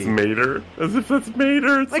as the if that's hippie. Mater. As if that's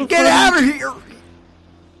Mater. It's so Like, get funny. out of here!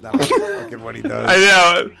 That's fucking what he does. I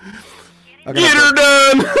know. I'm Get her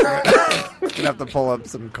done! gonna have to pull up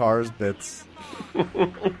some Cars bits.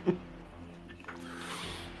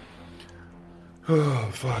 Oh,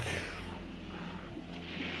 fuck.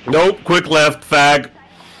 Nope, quick left, fag.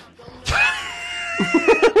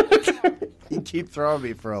 You keep throwing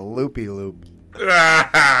me for a loopy loop.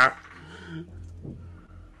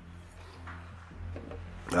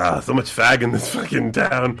 So much fag in this fucking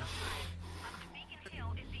town.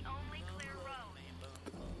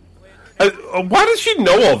 Why does she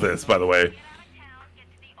know all this, by the way?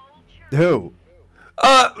 Who?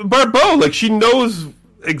 Barbeau, like, she knows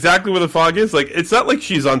exactly where the fog is. Like, it's not like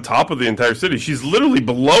she's on top of the entire city. She's literally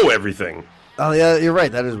below everything. Oh, yeah, you're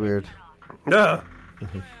right. That is weird. Yeah.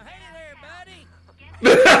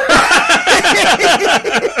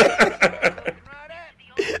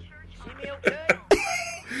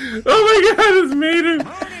 Oh my god, it's Maiden.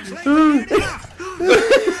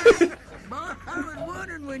 I was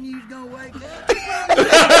wondering when you was gonna wake up.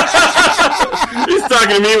 He's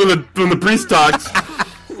talking to me when the priest talks.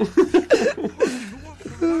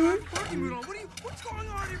 What's going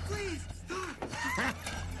on here, please?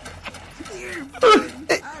 Here, I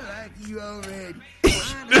like you already.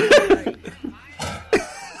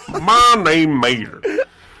 My name Mater.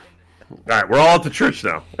 Alright, we're all at the church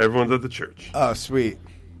now. Everyone's at the church. Oh, sweet.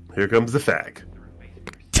 Here comes the fag.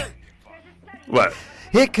 What?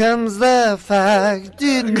 Here comes the fag.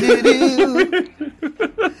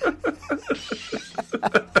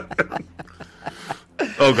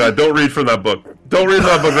 Oh god, don't read from that book. Don't read from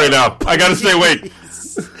that book right now. I gotta stay awake.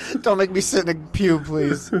 Don't make me sit in a pew,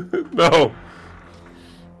 please. No.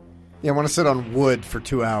 Yeah, I want to sit on wood for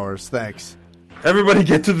 2 hours. Thanks. Everybody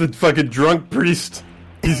get to the fucking drunk priest.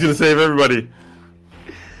 He's gonna save everybody.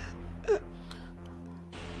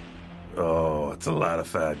 Oh, it's a lot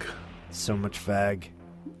of fag. So much fag.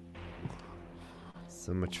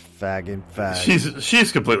 So much fagging fag.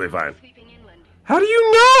 She's completely fine. Sweeping inland. How do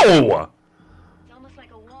you know? It's almost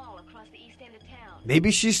like a wall across the east end of town.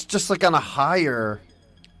 Maybe she's just like on a higher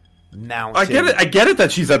mountain. I get it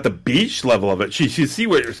that she's at the beach level of it. She see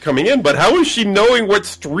where it's coming in, but how is she knowing what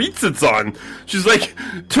streets it's on? She's like,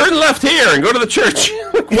 turn left here and go to the church.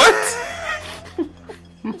 Like, what?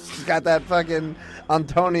 She's got that fucking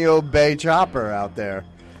Antonio Bay chopper out there.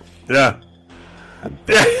 Yeah.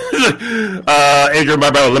 Adrian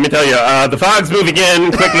Barbeau, let me tell you, the fog's moving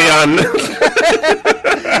in quickly on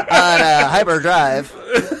Hyper Drive.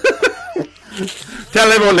 Tell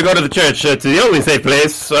everyone to go to the church. It's the only safe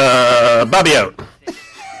place. Bobby out.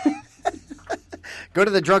 Go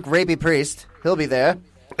to the drunk rapey priest. He'll be there.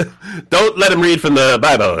 Don't let him read from the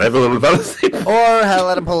Bible. Everyone will fall asleep. Or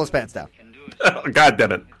let him pull his pants down. Oh, God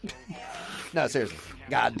damn it. No, seriously.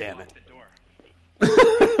 God damn it.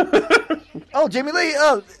 Oh, Jamie Lee.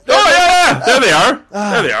 Oh, yeah. There they are.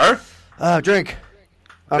 There they are. Drink.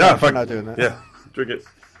 Oh, Yeah, no, fuck. I'm not doing that. Yeah, drink it.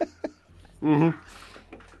 Mm-hmm.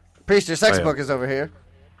 Priest, your sex Oh, yeah. book is over here.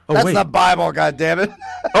 Oh, That's wait. the Bible, goddammit.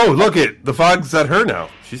 Oh, look it. The fog's at her now.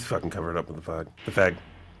 She's fucking covered up with the fog. The fag.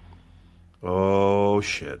 Oh,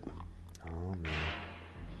 shit. Oh, man.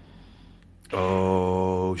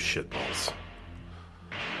 Oh, shit balls.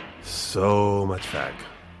 So much fag.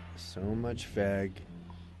 So much fag.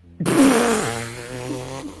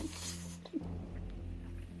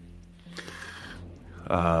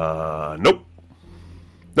 Nope.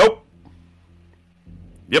 Nope.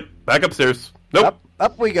 Yep, back upstairs. Nope.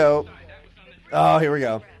 Up we go. Oh, here we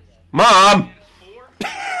go. Mom!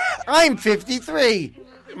 I'm 53.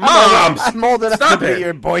 Mom! I'm old enough Stop to be it.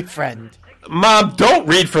 your boyfriend. Mom, don't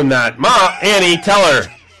read from that. Mom, Annie, tell her.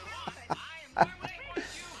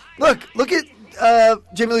 Look at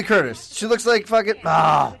Jamie Lee Curtis. She looks like fucking...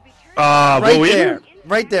 right Will there.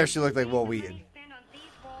 Right there, she looked like Will Wheaton.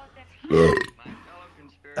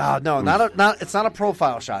 Oh, no, it's not a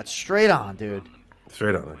profile shot. Straight on, dude.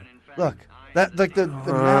 Straight on. Look. That, like, the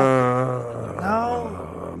mouth.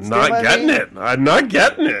 No. I'm not getting it. I'm not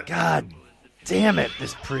getting it. God damn it,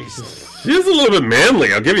 this priest. She's a little bit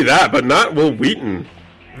manly, I'll give you that, but not Will Wheaton.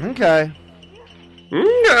 Okay.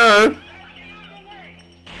 Okay.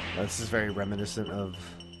 This is very reminiscent of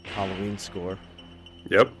Halloween Score.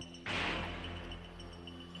 Yep.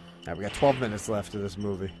 Now we got 12 minutes left of this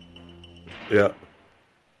movie. Yeah.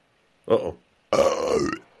 Uh-oh.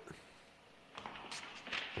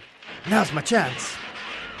 Now's my chance.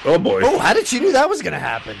 Oh, boy. Oh, how did she knew that was going to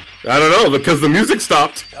happen? I don't know, because the music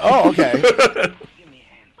stopped. Oh, okay.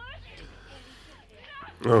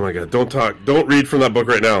 Oh, my God. Don't talk. Don't read from that book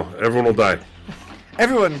right now. Everyone will die.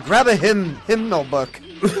 Everyone, grab a hymnal book.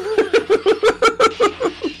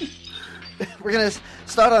 We're going to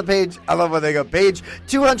start on page, I love when they go, page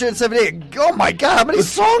 278. Oh my God, how many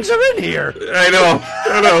songs are in here? I know.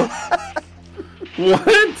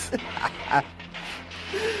 What?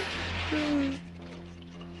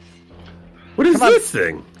 What is this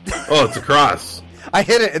thing? Oh, it's a cross. I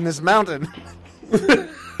hit it in this mountain.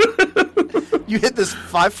 You hit this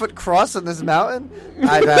 5-foot cross in this mountain?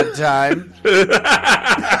 I've had time.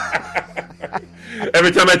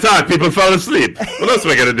 Every time I talk, people fall asleep. What else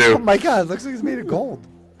am I going to do? Oh my God, it looks like it's made of gold.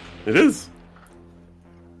 It is.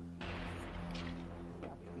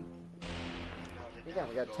 We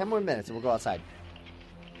got 10 more minutes and we'll go outside.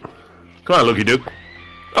 Come on, Lukey Duke.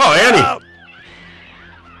 Oh, Annie.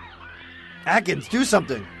 Atkins, do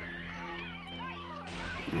something.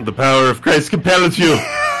 The power of Christ compels you.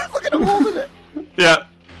 Look at him holding it. Yeah.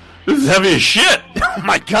 This is heavy as shit. Oh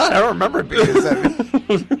my God, I don't remember it being this heavy.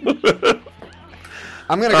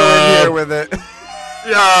 I'm going to go in here with it.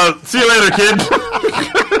 Yeah, see you later, kid.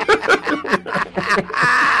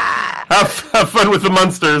 have fun with the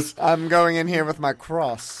monsters. I'm going in here with my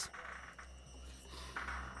cross.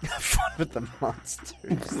 Have fun with the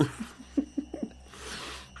monsters.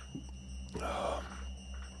 Oh,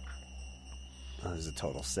 this is a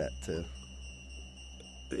total set, too.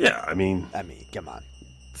 Yeah, I mean, come on.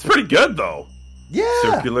 it's pretty good, though. Yeah.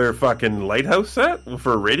 Circular fucking lighthouse set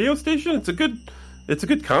for a radio station. It's a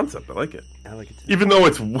good concept. I like it. I like it too. Even though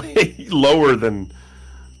it's way lower than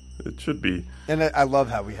it should be. And I love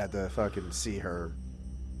how we had to fucking see her.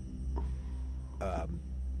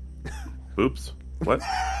 Oops. What?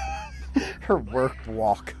 Her work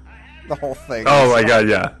walk. The whole thing. Oh my God,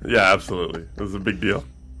 yeah. Yeah, absolutely. It was a big deal.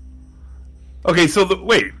 Okay, so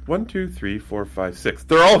wait. 1, 2, 3, 4, 5, 6.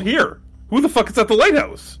 They're all here. Who the fuck is at the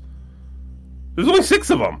lighthouse? There's only 6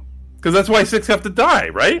 of them. Because that's why 6 have to die,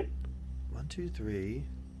 right? 1, 2, 3.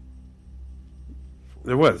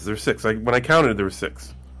 There's 6. When I counted, there were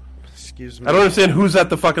 6. Excuse me. I don't understand who's at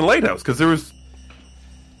the fucking lighthouse, because there was...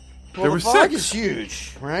 Well, there were the fog 6. is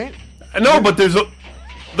huge, right? No, but there's a...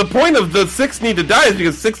 The point of the 6 need to die is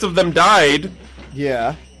because 6 of them died.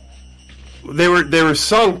 Yeah. They were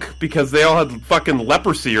sunk because they all had fucking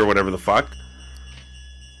leprosy or whatever the fuck.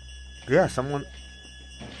 Yeah, someone...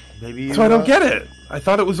 Maybe. So I don't get it. I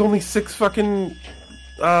thought it was only 6 fucking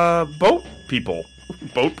boat people.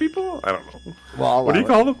 Boat people? I don't know. Well, what do you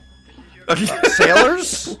call them?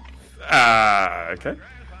 Sailors? Okay.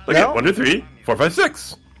 Look at 1, 2, 3, 4, 5,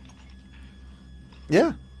 6.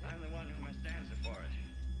 Yeah. I'm the one who must answer for it.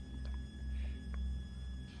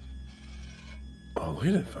 Oh, look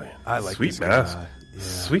at it. I like Sweet this mask. guy. Yeah.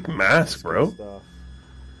 Sweet mask, bro. Stuff.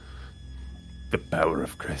 The power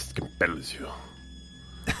of Christ compels you.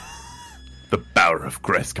 The power of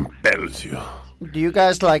Christ compels you. Do you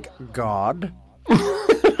guys like God?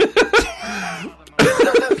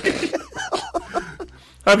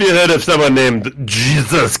 Have you heard of someone named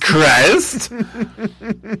Jesus Christ?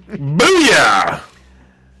 Booyah!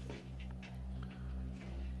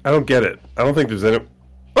 I don't get it. I don't think there's any...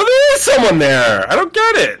 Oh, there is someone there! I don't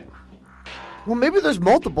get it! Well, maybe there's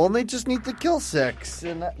multiple, and they just need to kill 6.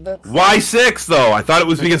 And that's... Why 6, though? I thought it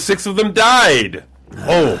was because 6 of them died.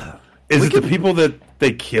 Oh, is it the people that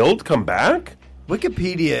they killed come back?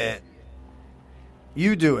 Wikipedia it.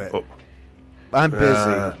 You do it. Oh. I'm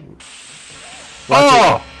busy.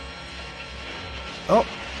 Oh! Oh.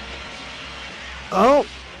 Oh.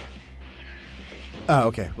 Oh,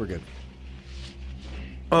 okay. We're good.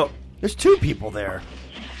 Oh. There's 2 people there.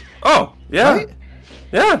 Oh, yeah. Right?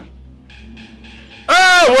 Yeah.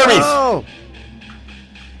 Oh, wormies! Oh.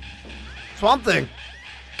 Swamp Thing.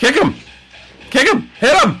 Kick him! Kick him!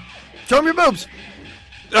 Hit him! Show him your boobs.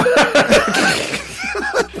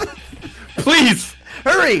 Please!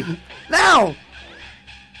 Hurry. Now.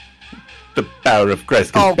 The power of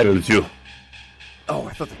Christ compels you. Oh,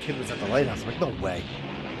 I thought the kid was at the lighthouse. I'm like, no way.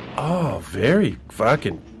 Oh, very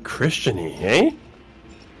fucking Christian-y, eh?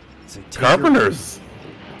 So Carpenter's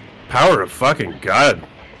power of fucking God,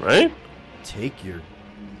 right? Take your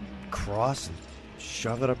cross and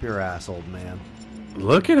shove it up your ass, old man.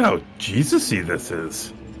 Look at how Jesus-y this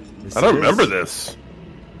is. This I don't is- remember this.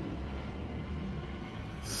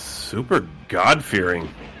 Super God-fearing.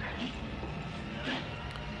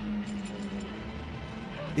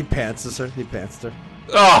 He pantses her. He pantsed her.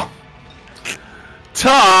 Oh!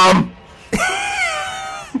 Tom!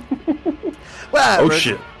 Well, Oh,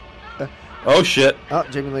 shit. Oh, shit. Oh,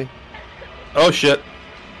 Jamie Lee. Oh, shit.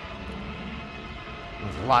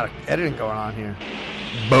 There's a lot of editing going on here.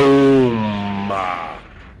 Boom! Ah.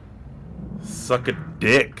 Suck a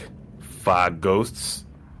dick, fog ghosts.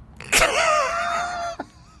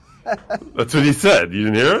 That's what he said. You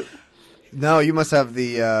didn't hear it? No, you must have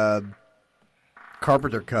the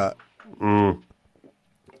Carpenter cut. Well,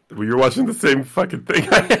 you're watching the same fucking thing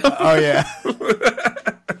I am. Oh, yeah.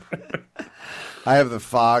 I have the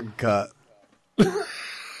fog cut.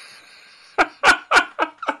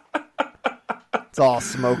 It's all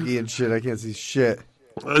smoky and shit. I can't see shit.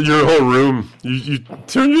 Your whole room. You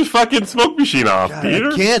turn your fucking smoke machine off, God,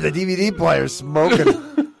 Peter. I can't. The DVD player's smoking.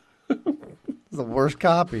 It's the worst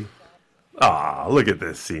copy. Ah, look at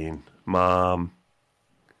this scene. Mom,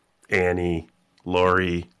 Annie,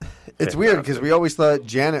 Lori. It's weird because we always thought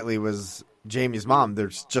Janet Leigh was Jamie's mom. They're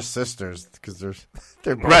just sisters because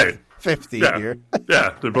they're both Right. 50 Yeah. here.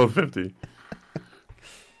 Yeah, they're both 50.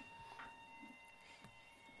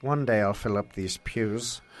 One day I'll fill up these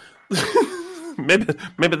pews. Maybe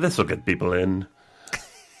this will get people in.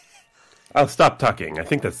 I'll stop talking. I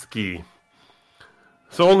think that's the key.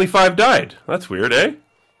 So only 5 died. That's weird, eh?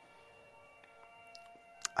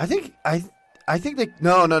 I think they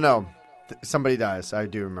no. Somebody dies. I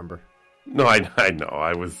do remember. No, I know.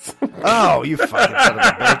 I was. Oh, you fucking son of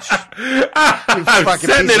a bitch! You I'm fucking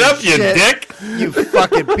setting piece it of up, you shit. dick! You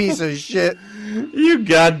fucking piece of shit! You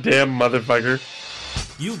goddamn motherfucker!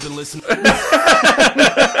 You've been listening.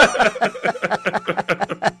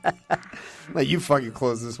 Let you fucking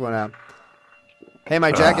close this one out. Hey,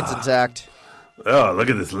 my jacket's intact. Oh, look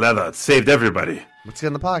at this leather. It saved everybody. What's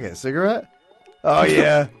in the pocket? A cigarette? Oh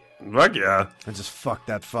yeah. Fuck yeah. I just fucked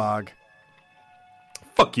that fog.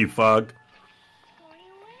 Fuck you, Fog.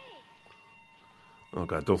 Oh,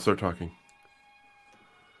 God. Don't start talking.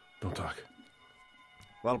 Don't talk.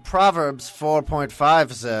 Well, Proverbs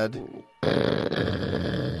 4.5 said,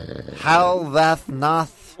 "How that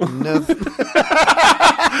nath." That's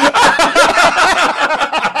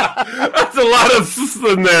a lot of s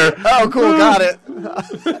in there. Oh, cool, got it.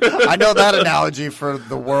 I know that analogy for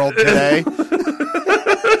the world today.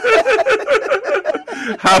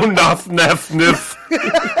 How noth nef nif.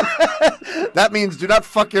 That means do not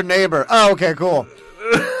fuck your neighbor. Oh, okay, cool.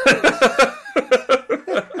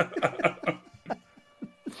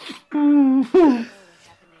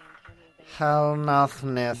 How noth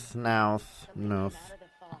nith nouth noth.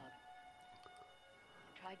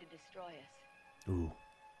 Tried to destroy us.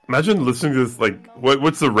 Imagine listening to this, like,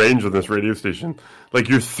 what's the range on this radio station? Like,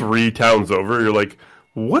 you're 3 towns over, you're like,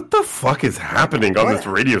 what the fuck is happening on this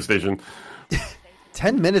radio station?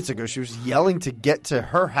 10 minutes ago, she was yelling to get to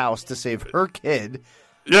her house to save her kid.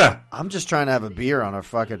 Yeah. I'm just trying to have a beer on a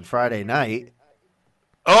fucking Friday night.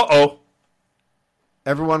 Uh-oh.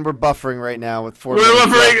 Everyone, we're buffering right now with 4 We're minutes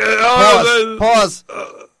buffering. left. Pause.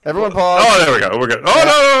 Everyone pause. Oh, there we go. We're good.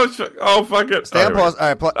 Oh, no. Oh, fuck it. Stay on Oh, pause. All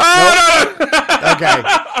right. Oh, Nope. Okay.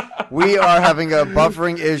 We are having a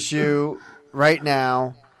buffering issue right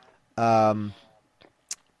now. So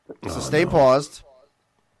stay paused.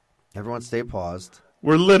 Everyone stay paused.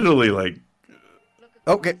 We're literally like...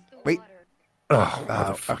 Okay. Wait.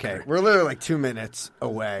 Oh, Okay. We're literally like 2 minutes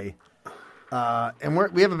away. And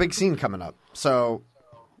we have a big scene coming up. So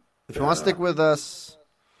if you want to stick with us...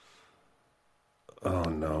 Oh,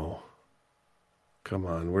 no. Come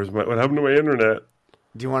on. What happened to my internet?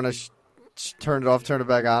 Do you want to turn it off, turn it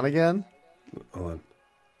back on again? Hold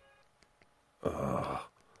on.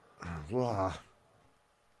 Ugh.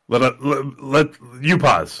 Let you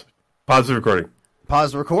pause. Pause the recording.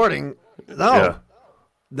 Pause the recording. No. Yeah.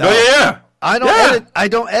 No. Oh, yeah. I don't Yeah. edit. I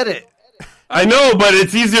don't edit. I know, but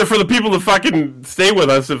it's easier for the people to fucking stay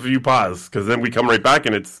with us if you pause, because then we come right back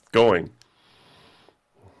and it's going.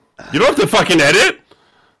 You don't have to fucking edit.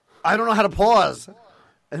 I don't know how to pause.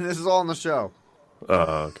 And this is all on the show.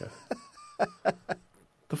 Oh, okay.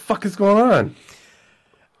 The fuck is going on?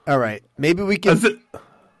 All right. Maybe we can... Look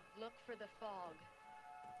for the fog.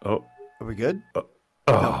 Oh. Are we good?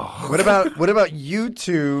 Oh. What about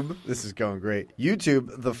YouTube? This is going great.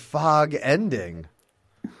 YouTube, the fog ending.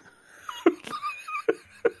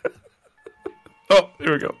 Oh,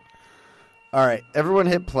 here we go. All right. Everyone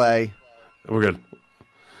hit play. We're good.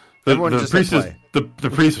 Everyone just hit priest is, play. the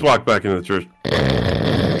priest walked back into the church.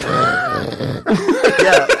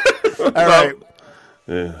 Yeah. All right.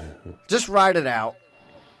 Yeah. Just ride it out.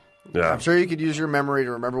 Yeah. I'm sure you could use your memory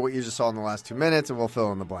to remember what you just saw in the last 2 minutes, and we'll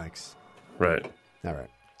fill in the blanks. Right. All right.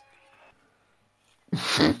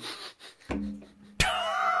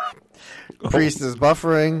 Priest is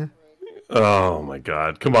buffering. Oh my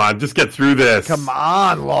God! Come on, just get through this. Come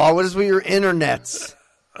on, Law. What is with your internets?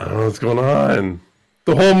 I don't know what's going on.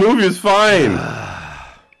 The whole movie is fine.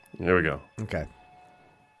 Here we go. Okay.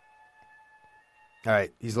 All right.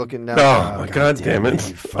 He's looking down. Oh, my God damn it.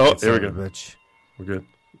 you fucking Oh, here we son go. of a bitch. We're good.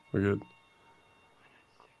 We're good.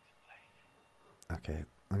 Okay.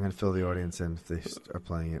 I'm going to fill the audience in if they are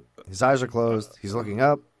playing it. His eyes are closed. He's looking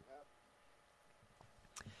up.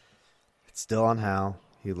 Still on Hal.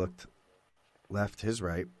 He looked left, his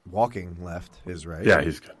right. Walking left, his right. Yeah,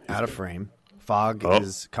 he's good. Out of frame. Fog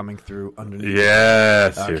is coming through underneath.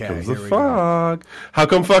 Yes, Okay, here comes the here we fog. How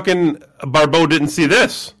come fucking Barbeau didn't see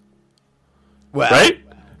this? Well, right?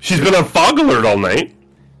 She's been on fog alert all night.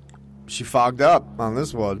 She fogged up on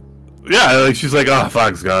this one. Yeah, like she's like, oh,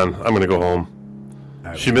 fog's gone. I'm gonna go home.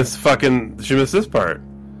 She missed this part.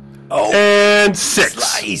 Oh, and 6.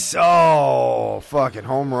 Slice. Oh, fucking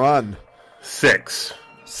home run. 6.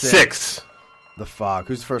 The fog.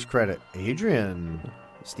 Who's the first credit? Adrian.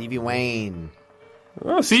 Stevie Wayne.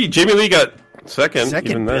 Oh, see, Jamie Lee got second.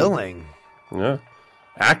 Second billing. Yeah.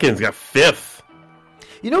 Atkins got 5th.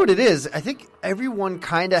 You know what it is? I think everyone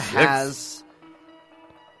kind of has.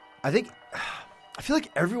 I feel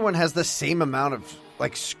like everyone has the same amount of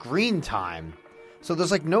like screen time, so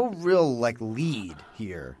there's like no real like lead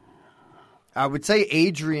here. I would say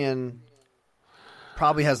Adrian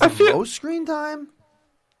probably has the most screen time.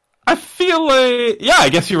 I feel like, yeah, I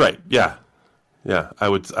guess you're right. Yeah, I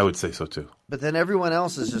would say so too. But then everyone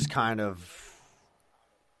else is just kind of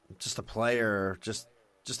just a player, just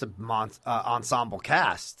a ensemble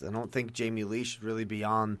cast. I don't think Jamie Lee should really be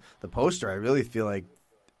on the poster. I really feel like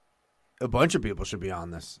a bunch of people should be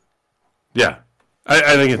on this. Yeah.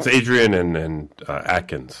 I think it's Adrian and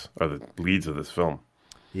Atkins are the leads of this film.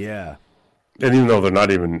 Yeah. And even though they're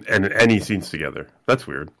not even in any scenes together. That's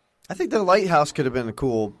weird. I think the lighthouse could have been a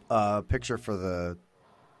cool picture for the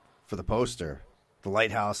poster. The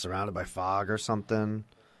lighthouse surrounded by fog or something.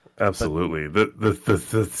 Absolutely.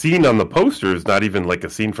 The scene on the poster is not even like a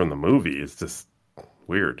scene from the movie. It's just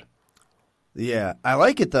weird. Yeah. I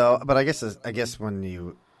like it though, but I guess if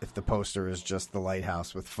the poster is just the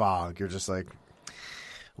lighthouse with fog, you're just like,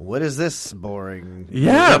 what is this boring?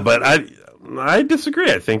 Yeah, but I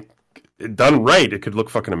disagree. I think done right, it could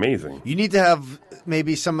look fucking amazing. You need to have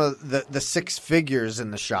maybe some of the 6 figures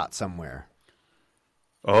in the shot somewhere.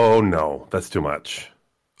 Oh, no. That's too much.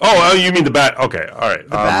 Oh, you mean the bad... Okay, all right. The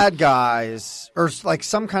bad guys, or like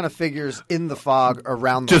some kind of figures in the fog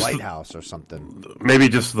around the lighthouse or something. Maybe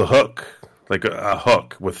just the hook. Like a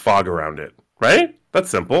hook with fog around it. Right?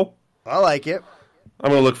 That's simple. I like it.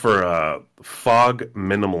 I'm going to look for a fog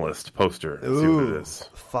minimalist poster and see what it is.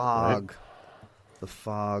 Fog. Right? The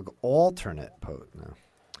fog alternate poster. No.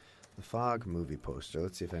 The fog movie poster.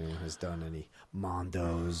 Let's see if anyone has done any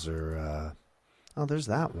Mondos or... Oh, there's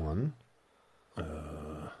that one.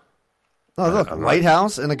 Oh, look.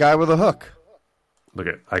 Lighthouse and a guy with a hook. Look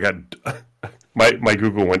at... I got... my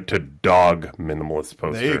Google went to dog minimalist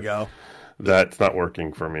poster. There you go. That's not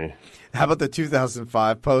working for me. How about the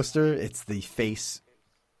 2005 poster? It's the face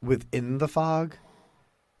within the fog.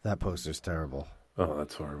 That poster's terrible. Oh,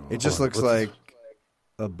 that's horrible. It just looks like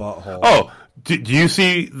a butthole. Oh, do you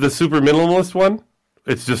see the super minimalist one?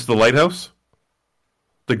 It's just the lighthouse?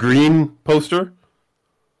 The green poster?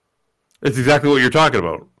 It's exactly what you're talking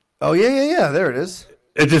about. Oh, yeah. There it is.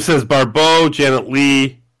 It just says Barbeau, Janet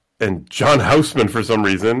Leigh, and John Houseman for some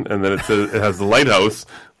reason, and then it has the lighthouse.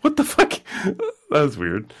 What the fuck? That's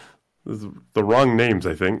weird. This is the wrong names,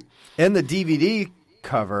 I think. And the DVD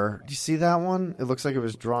cover. Do you see that one? It looks like it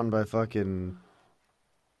was drawn by fucking...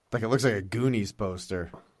 Like it looks like a Goonies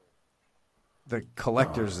poster. The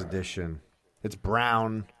collector's edition. It's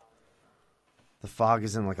brown. The fog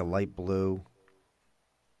is in like a light blue.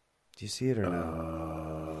 Do you see it or no?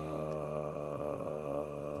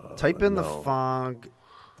 Type in the fog.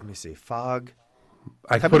 Let me see. Fog.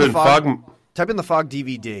 I put in fog. Type in the fog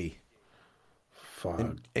DVD.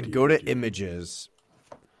 Fog and go to images.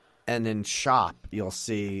 And in shop, you'll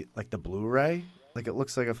see like the Blu-ray. Like it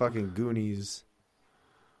looks like a fucking Goonies.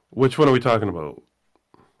 Which one are we talking about?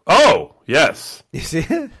 Oh, yes. You see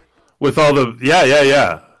it? With all the...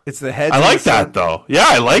 Yeah. It's the head. I like that, though. Yeah,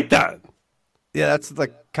 I like that. Yeah, that's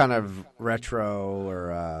like kind of retro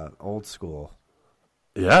or old school.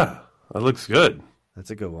 Yeah, that looks good.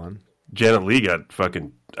 That's a good one. Janet Leigh got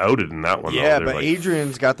fucking outed in that one. Yeah, though. but like,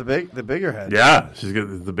 Adrian's got the bigger head. Yeah, she's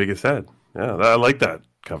got the biggest head. Yeah, I like that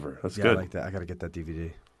cover. That's good. I like that. I got to get that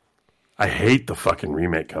DVD. I hate the fucking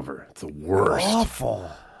remake cover. It's the worst.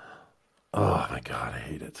 Awful. Oh, my God. I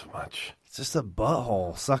hate it so much. It's just a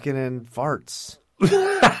butthole sucking in farts. It's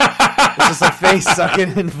just a face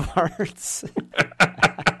sucking in farts.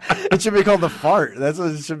 It should be called The Fart. That's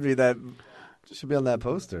what it should be. It should be on that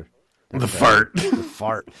poster. The Fart. The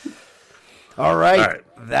Fart. All right.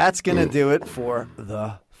 That's going to do it for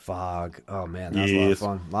The Fog. Oh, man. That was a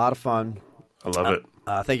lot of fun. A lot of fun. I love it.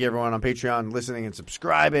 Thank you, everyone, on Patreon, listening and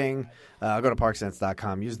subscribing. Go to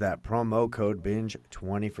parksense.com. Use that promo code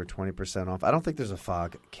BINGE20 for 20% off. I don't think there's a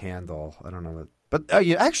fog candle. I don't know. But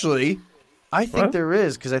actually, I think What? there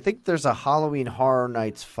is, because I think there's a Halloween Horror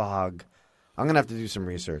Nights fog. I'm going to have to do some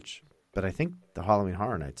research, but I think the Halloween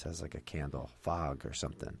Horror Nights has like a candle fog or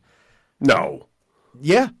something. No.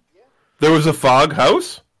 Yeah. There was a fog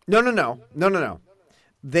house? No.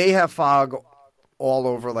 They have fog all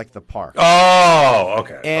over like the park. Oh,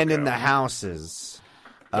 okay. And okay. in the houses.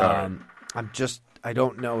 Right. I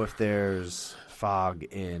don't know if there's fog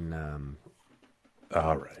in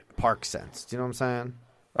All right. Park Sense. Do you know what I'm saying?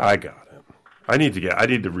 I got it. I need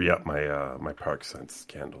to re-up my my Park Sense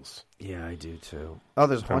candles. Yeah, I do too. Oh,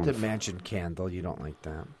 there's Haunted Mansion candle. You don't like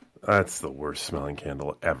that? That's the worst smelling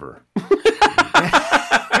candle ever.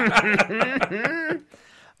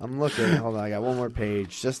 I'm looking. Hold on, I got one more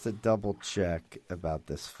page just to double check about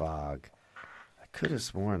this fog. I could have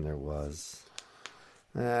sworn there was.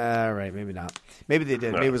 All right, maybe not. Maybe they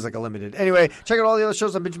did. No. Maybe it was like a limited. Anyway, check out all the other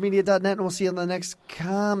shows on BingeMedia.net, and we'll see you on the next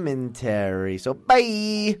commentary. So,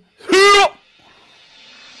 bye.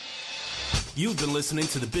 You've been listening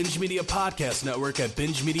to the Binge Media Podcast Network at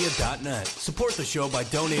BingeMedia.net. Support the show by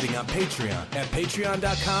donating on Patreon at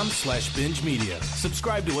Patreon.com/Binge Media.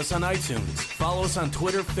 Subscribe to us on iTunes. Follow us on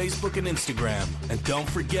Twitter, Facebook, and Instagram. And don't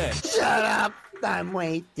forget... Shut up. I'm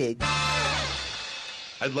wasted.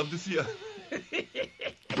 I'd love to see you.